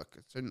should look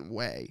a certain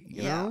way.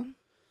 You know,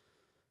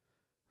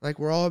 like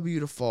we're all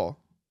beautiful.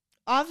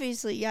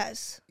 Obviously,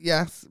 yes.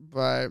 Yes,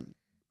 but.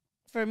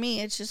 For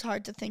me, it's just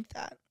hard to think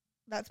that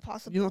that's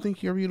possible. You don't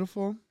think you're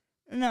beautiful?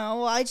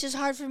 No, well, it's just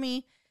hard for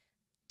me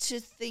to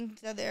think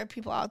that there are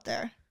people out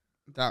there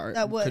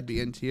that could be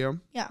into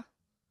you. Yeah.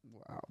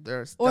 Wow,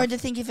 to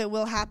think if it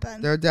will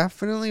happen. There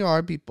definitely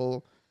are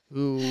people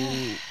who.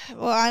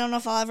 Well, I don't know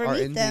if I'll ever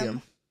meet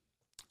them.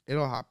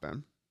 It'll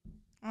happen.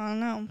 I don't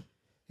know.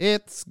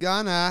 It's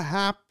gonna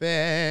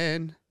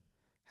happen.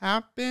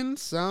 Happen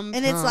sometime.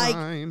 And it's like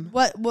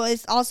what? Well,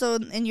 it's also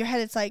in your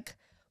head. It's like,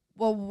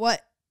 well,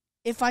 what?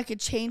 If I could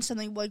change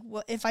something, like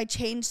if I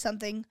change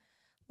something,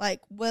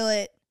 like will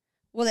it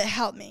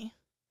help me?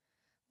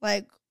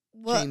 Like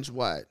change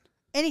what?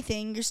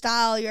 Anything, your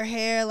style, your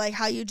hair, like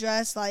how you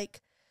dress,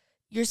 like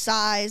your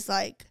size,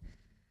 like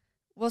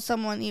will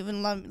someone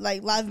even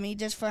love me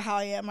just for how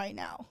I am right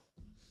now?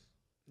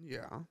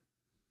 Yeah.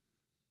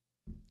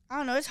 I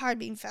don't know. It's hard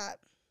being fat.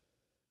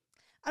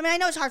 I mean, I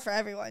know it's hard for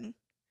everyone.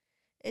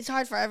 It's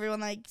hard for everyone,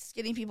 like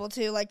skinny people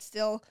too, like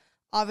still.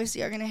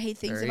 Obviously are going to hate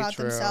things about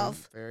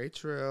themselves. Very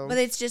true. But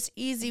it's just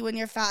easy when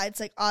you're fat. It's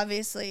like,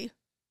 obviously,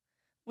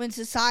 when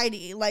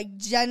society, like,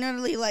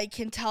 generally, like,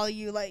 can tell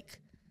you, like,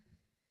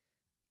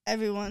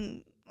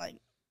 everyone, like,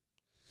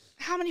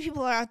 how many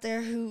people are out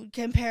there who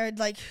compared,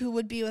 like, who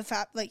would be with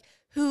fat, like,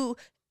 who,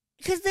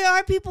 because there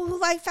are people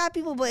who like fat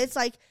people, but it's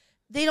like,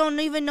 they don't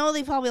even know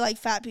they probably like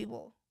fat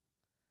people.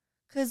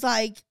 Because,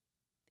 like,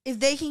 if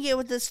they can get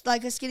with this,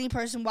 like, a skinny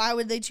person, why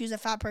would they choose a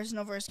fat person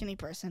over a skinny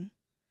person?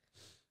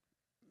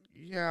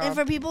 Yeah. And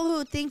for people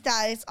who think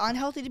that it's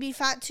unhealthy to be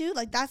fat too,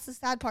 like that's the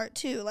sad part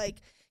too. Like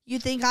you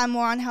think I'm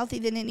more unhealthy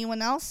than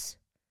anyone else?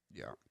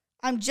 Yeah.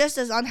 I'm just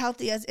as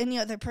unhealthy as any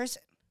other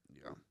person.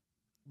 Yeah.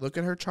 Look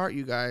at her chart,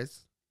 you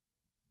guys.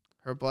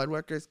 Her blood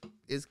work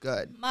is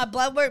good. My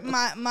blood work,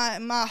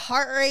 my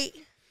heart rate.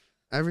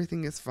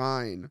 Everything is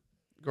fine,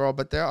 girl.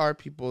 But there are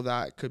people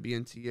that could be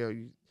into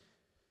you.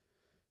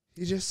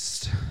 You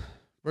just,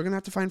 we're gonna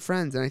have to find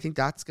friends, and I think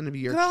that's gonna be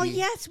your girl. key.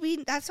 Yes,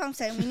 that's what I'm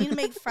saying. We need to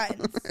make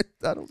friends.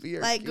 That'll be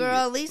your key. girl.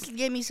 At least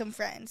give me some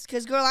friends,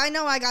 cause girl, I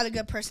know I got a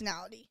good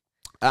personality.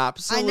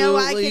 Absolutely. I know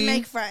I can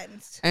make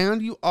friends.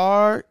 And you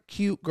are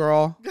cute,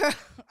 girl. Girl,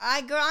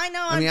 I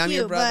know I'm cute. I'm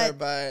your brother,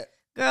 but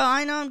girl,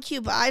 I know I'm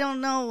cute, but I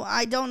don't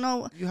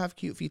know. You have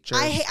cute features.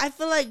 I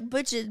feel like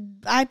butches.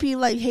 I be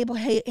like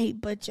hate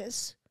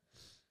butches.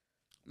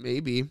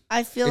 Maybe.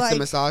 I feel it's like the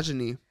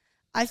misogyny.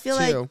 I feel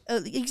too.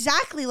 like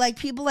exactly like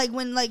people like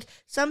when like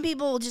some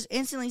people will just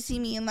instantly see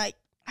me and like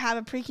have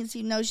a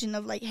preconceived notion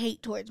of like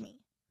hate towards me.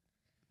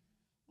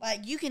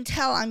 Like you can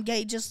tell I'm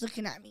gay just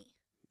looking at me.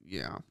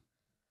 Yeah.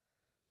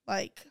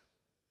 Like,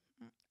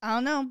 I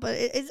don't know, but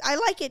I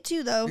like it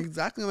too, though.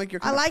 Exactly, like you're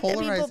I kind like of that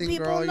polarizing,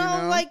 people girl, know,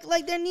 you know?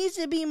 like there needs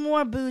to be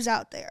more Boos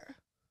out there.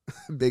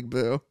 Big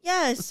Boo.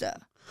 Yes.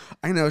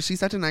 I know she's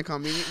such an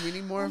icon. We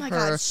need more Oh of my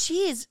her. God,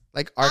 she is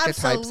like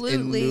archetypes in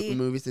absolutely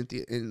movies and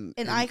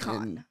in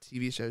icon.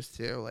 in TV shows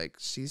too. Like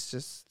she's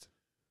just.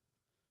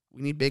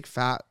 We need big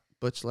fat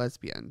butch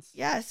lesbians.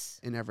 Yes.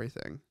 In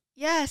everything.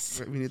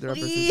 Yes. We need the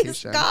Please,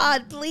 representation.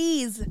 God,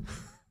 please.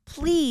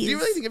 Please. Do you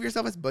really think of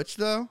yourself as butch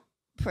though?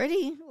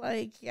 Pretty,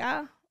 like,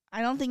 yeah.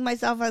 I don't think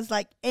myself as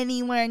like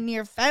anywhere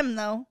near femme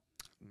though.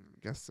 I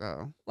guess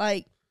so.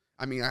 Like,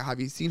 I mean, have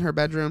you seen her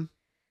bedroom?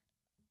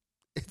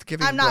 It's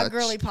giving. I'm not butch.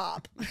 girly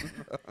pop.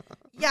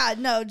 Yeah,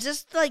 no,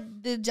 just like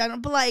the general,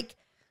 but like,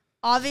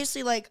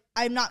 obviously, like,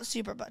 I'm not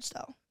super butch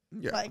though.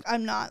 Yeah. Like,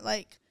 I'm not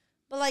like,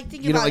 but like,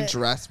 think You about don't like it.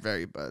 dress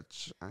very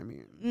butch. I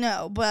mean,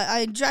 No, but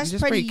I dress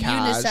just pretty pretty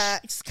cash.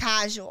 unisex,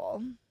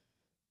 casual.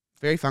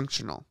 very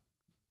functional.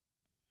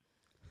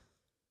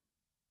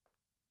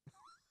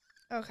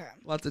 Okay.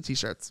 Lots of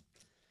t-shirts.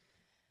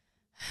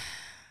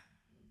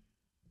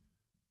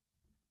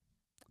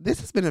 This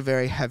has been a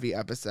very heavy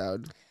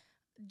episode.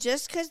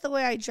 Just because the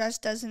way I dress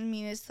doesn't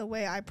mean it's the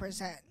way I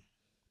present.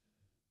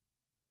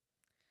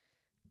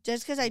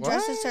 Just because I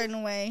dress a What?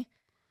 certain way,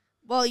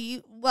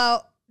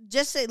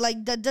 just say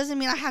like that doesn't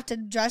mean I have to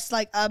dress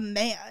like a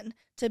man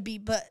to be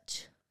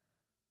butch.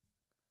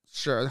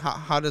 Sure.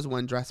 How does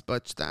one dress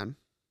butch then?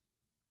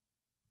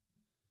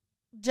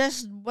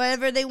 Just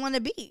whatever they want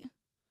to be,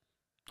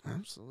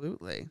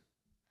 Absolutely.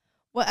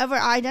 whatever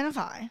I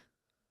identify.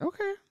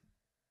 Okay.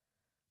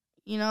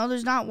 You know,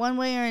 there's not one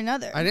way or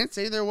another. I didn't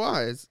say there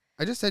was.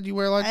 I just said you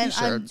wear a lot of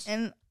t-shirts.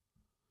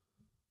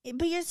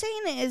 But you're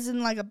saying it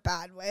isn't like a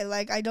bad way.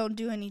 Like I don't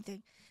do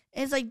anything.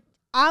 It's like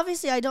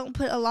obviously I don't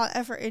put a lot of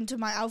effort into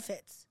my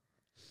outfits.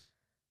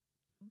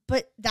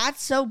 But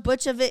that's so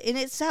butch of it in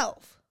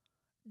itself.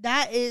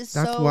 That's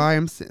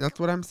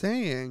what I'm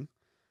saying.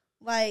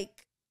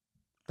 Like,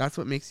 That's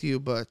what makes you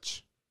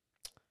butch.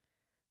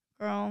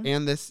 girl.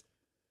 And this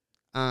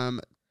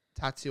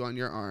tattoo on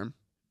your arm.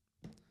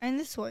 And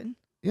this one.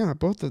 Yeah,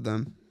 both of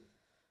them.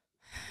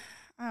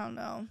 I don't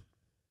know.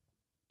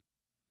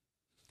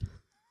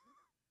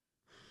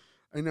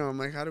 I know. I'm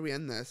like, how do we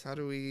end this? How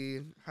do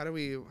we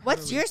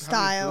What's your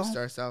style? Boost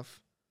ourselves?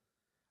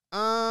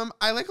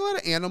 I like a lot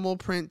of animal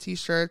print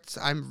t-shirts.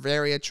 I'm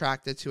very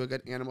attracted to a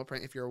good animal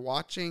print. If you're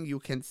watching, you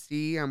can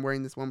see I'm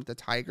wearing this one with a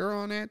tiger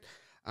on it.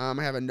 I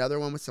have another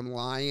one with some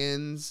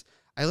lions.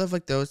 I love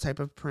like those type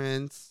of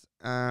prints.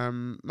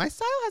 My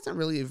style hasn't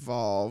really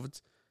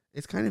evolved.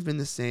 It's kind of been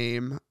the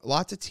same.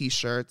 Lots of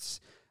t-shirts.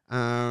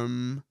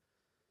 I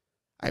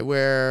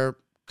wear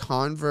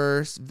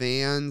Converse,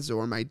 Vans,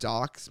 or my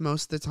Docs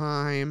most of the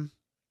time.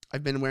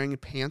 I've been wearing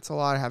pants a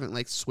lot. I haven't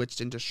like switched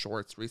into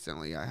shorts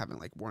recently. I haven't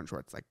like worn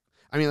shorts. Like,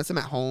 I mean, unless I'm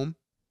at home,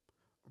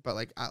 but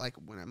like I like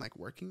when I'm like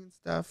working and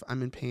stuff,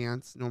 I'm in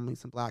pants. Normally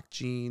some black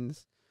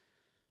jeans.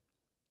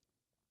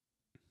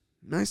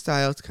 My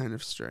style's kind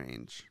of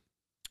strange.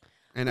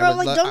 And Girl,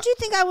 like, don't you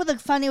think I would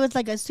look funny with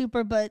like a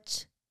super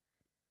butch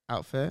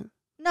outfit?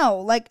 No,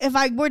 like if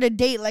I were to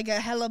date like a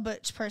hella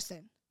butch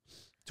person.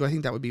 Do I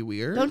think that would be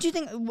weird? Don't you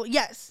think? Well,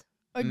 yes.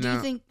 Or do you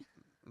think?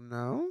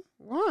 No.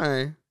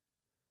 Why?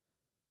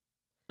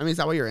 I mean, is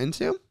that what you're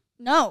into?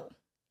 No.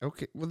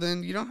 Okay. Well,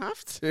 then you don't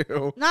have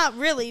to. Not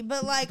really,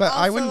 but like. But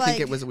also, I wouldn't think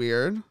like, it was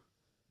weird.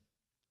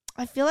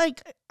 I feel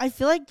like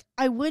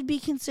I would be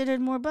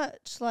considered more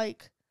butch.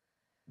 Like.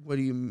 What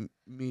do you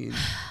mean?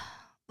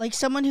 Like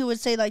someone who would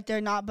say like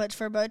they're not butch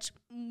for butch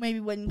maybe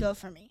wouldn't go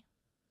for me.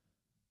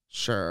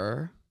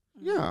 Sure.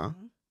 Yeah.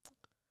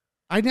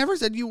 I never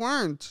said you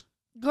weren't.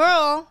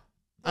 Girl.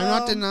 I'm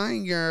not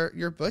denying your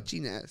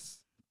butchiness.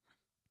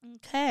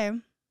 Okay.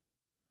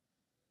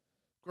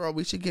 Girl,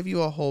 we should give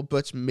you a whole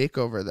butch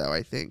makeover though,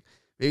 I think.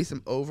 Maybe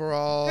some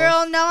overalls.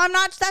 Girl, no, I'm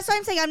not. That's what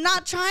I'm saying. I'm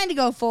not trying to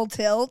go full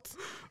tilt.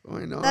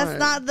 Why not? That's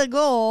not the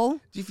goal. Do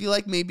you feel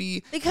like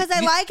maybe... Because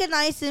I like a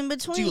nice in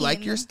between. Do you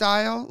like your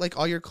style? Like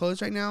all your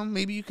clothes right now?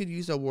 Maybe you could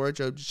use a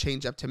wardrobe to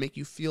change up to make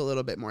you feel a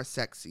little bit more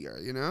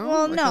sexier, you know?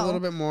 Well, like no. A little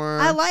bit more...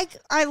 I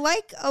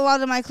like a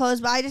lot of my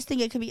clothes, but I just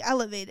think it could be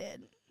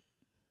elevated.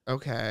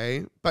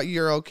 Okay. But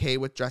you're okay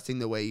with dressing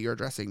the way you're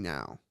dressing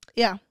now?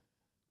 Yeah.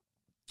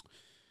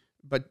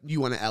 But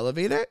you want to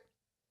elevate it?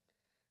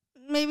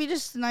 maybe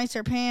just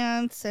nicer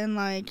pants and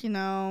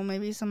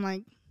maybe some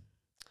like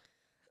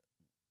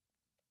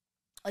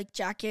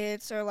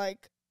jackets or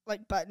like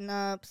button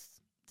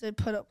ups to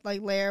put up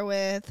layer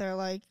with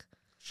or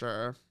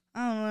Sure.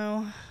 I don't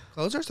know.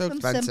 Clothes are so some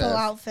expensive. Simple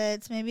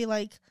outfits, maybe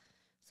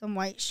some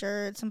white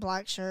shirts, some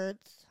black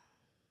shirts.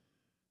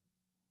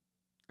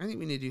 I think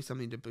we need to do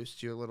something to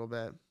boost you a little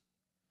bit.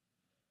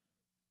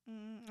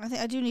 I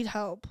think I do need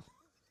help,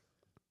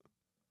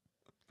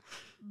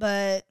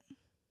 but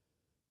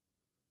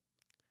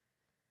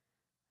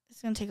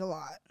it's gonna take a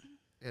lot.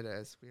 It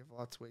is. We have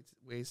lots of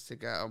ways to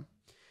go.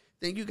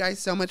 Thank you guys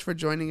so much for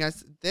joining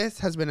us. This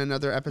has been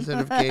another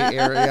episode of Gay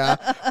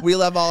Area. We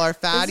love all our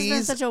fatties. This has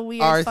been such a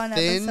weird, fun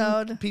thin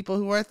episode. People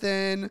who are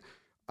thin.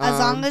 As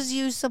long as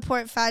you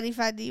support Fatty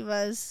Fat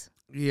Divas.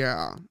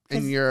 Yeah.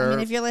 And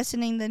if you're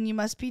listening, then you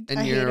must be a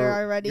hater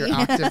already. You're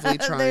actively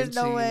trying There's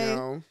no to,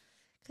 way.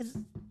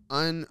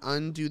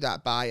 Undo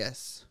that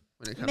bias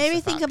when it comes maybe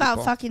to think fat about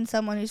people. fucking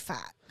someone who's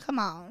fat. Come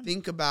on.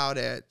 Think about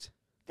it.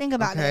 Think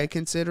about it. Okay,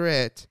 consider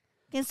it.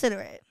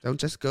 Consider it. Don't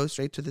just go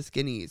straight to the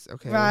skinnies,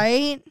 okay?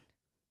 Right?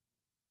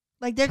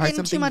 They're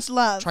getting too much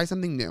love. Try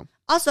something new.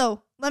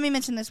 Also, let me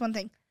mention this one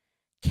thing.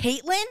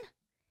 Caitlyn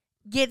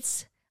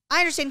I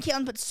understand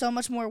Caitlyn puts so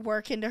much more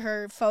work into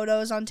her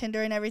photos on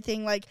Tinder and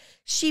everything.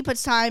 She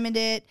puts time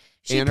into it.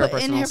 She and put her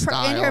in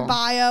her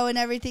bio and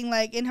everything,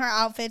 in her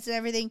outfits and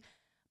everything.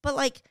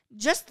 But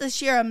just the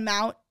sheer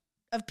amount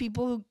of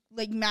people who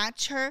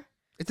match her.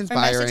 It's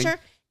inspiring. Or message her.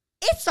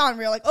 It's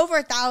unreal. Over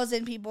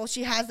 1,000 people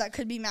she has that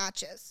could be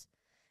matches.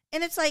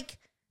 And it's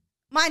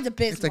mine's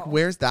abysmal. It's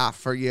where's that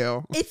for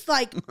you? It's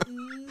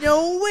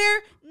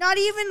nowhere, not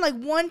even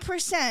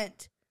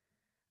 1%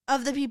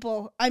 of the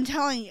people, I'm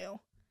telling you.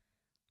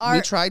 We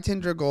tried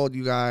Tinder Gold,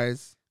 you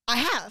guys. I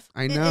have.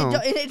 I know.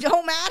 It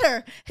don't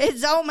matter.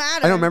 It don't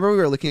matter. I don't remember we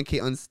were looking at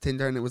Caitlin's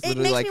Tinder and it was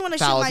literally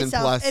 1,000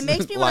 plus. It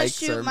makes me want to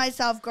shoot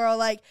myself, girl.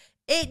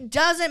 It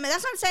doesn't.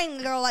 That's what I'm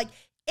saying, girl.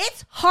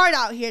 It's hard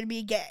out here to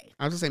be gay.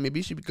 I was just saying maybe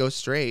you should go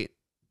straight.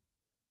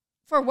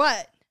 For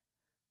what?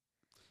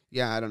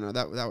 Yeah, I don't know.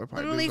 That would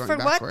probably literally be going for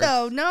backwards. what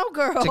though? No,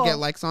 girl. To get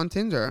likes on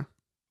Tinder.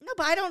 No,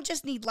 but I don't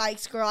just need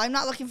likes, girl. I'm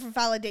not looking for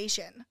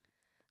validation.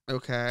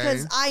 Okay.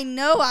 Because I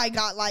know I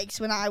got likes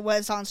when I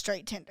was on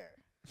straight Tinder.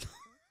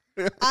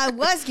 I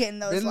was getting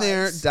those Been likes.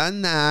 there,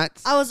 done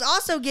that. I was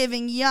also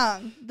giving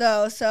young,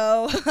 though,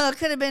 so it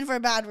could have been for a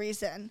bad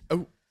reason.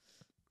 Oh,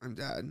 I'm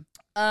dead.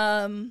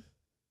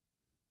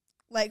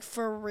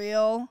 For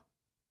real.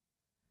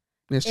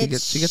 Yeah, she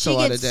gets a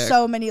lot of dick.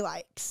 So many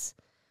likes.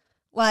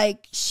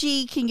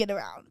 She can get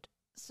around.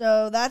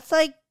 So that's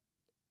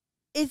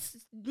it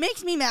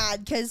makes me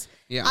mad because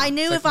I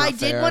knew if I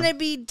did want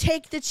to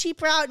take the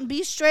cheap route and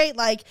be straight,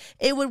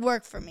 it would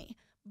work for me.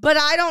 But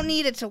I don't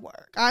need it to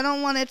work. I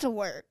don't want it to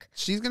work.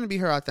 She's going to be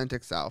her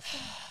authentic self.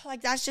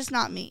 That's just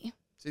not me.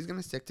 She's going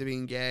to stick to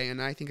being gay,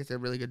 and I think it's a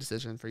really good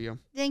decision for you.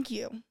 Thank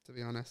you. To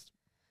be honest.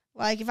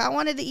 If I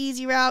wanted the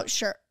easy route,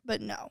 sure.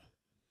 But no.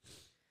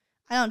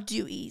 I don't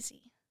do easy.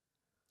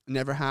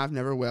 Never have,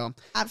 never will.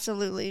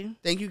 Absolutely.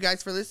 Thank you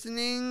guys for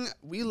listening.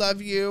 We love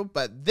you,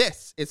 but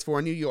this is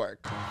for New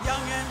York.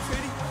 Young and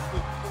pretty,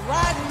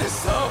 riding the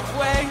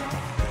subway,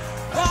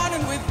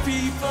 riding with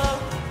people.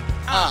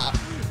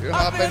 You're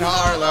up in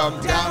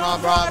Harlem, down on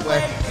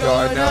Broadway.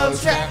 You're no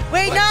check.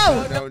 Wait,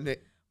 no.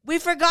 We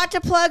forgot to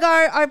plug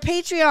our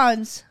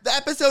Patreons. The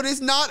episode is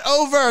not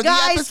over.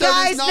 Guys, the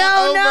episode is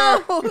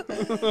not over.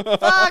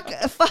 No.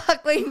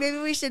 Fuck. Wait, maybe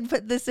we should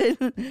put this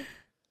in.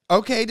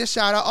 Okay, to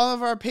shout out all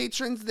of our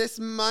patrons this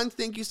month.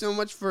 Thank you so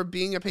much for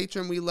being a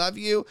patron. We love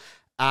you.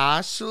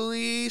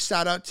 Ashley,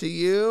 shout out to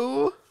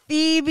you.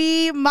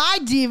 Phoebe, my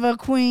diva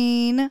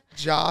queen.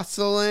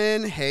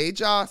 Jocelyn, hey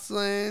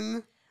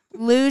Jocelyn.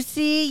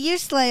 Lucy, you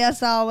slay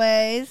us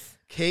always.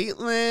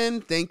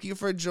 Caitlin, thank you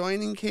for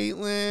joining,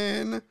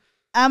 Caitlin.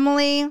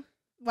 Emily,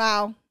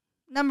 wow.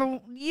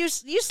 You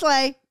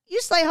slay.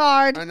 You slay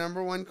hard. Our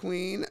number one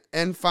queen.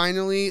 And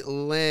finally,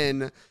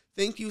 Lynn.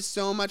 Thank you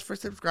so much for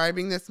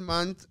subscribing this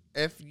month.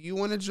 If you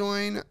want to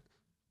join,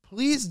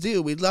 please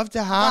do. We'd love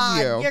to have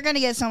you. You're going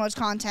to get so much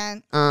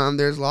content.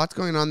 There's lots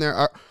going on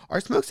there.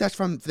 Our smoke sesh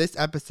from this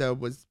episode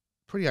was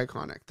pretty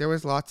iconic. There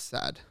was lots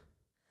said.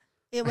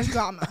 It was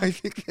drama. I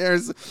think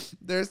there's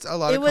a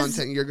lot of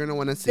content you're going to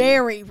want to see.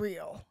 Very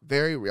real.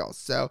 Very real.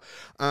 So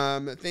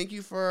thank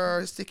you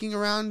for sticking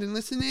around and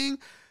listening.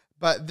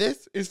 But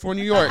this is for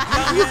New York.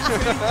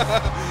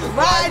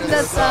 Riding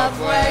the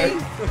subway,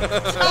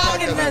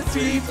 talking to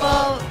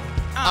people.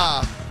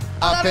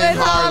 Up in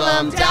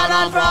Harlem, down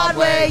on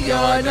Broadway.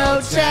 You're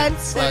no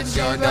chance, but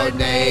you're no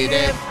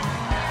native.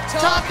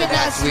 Talking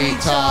that sweet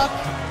talk.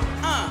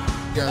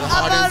 You're the Up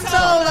heart and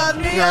soul of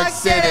New York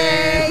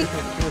City.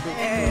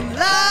 And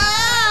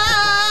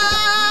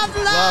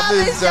love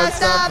is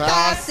just a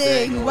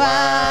passing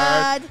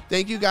word.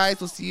 Thank you guys.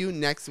 We'll see you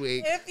next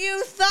week. If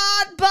you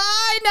thought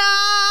by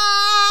now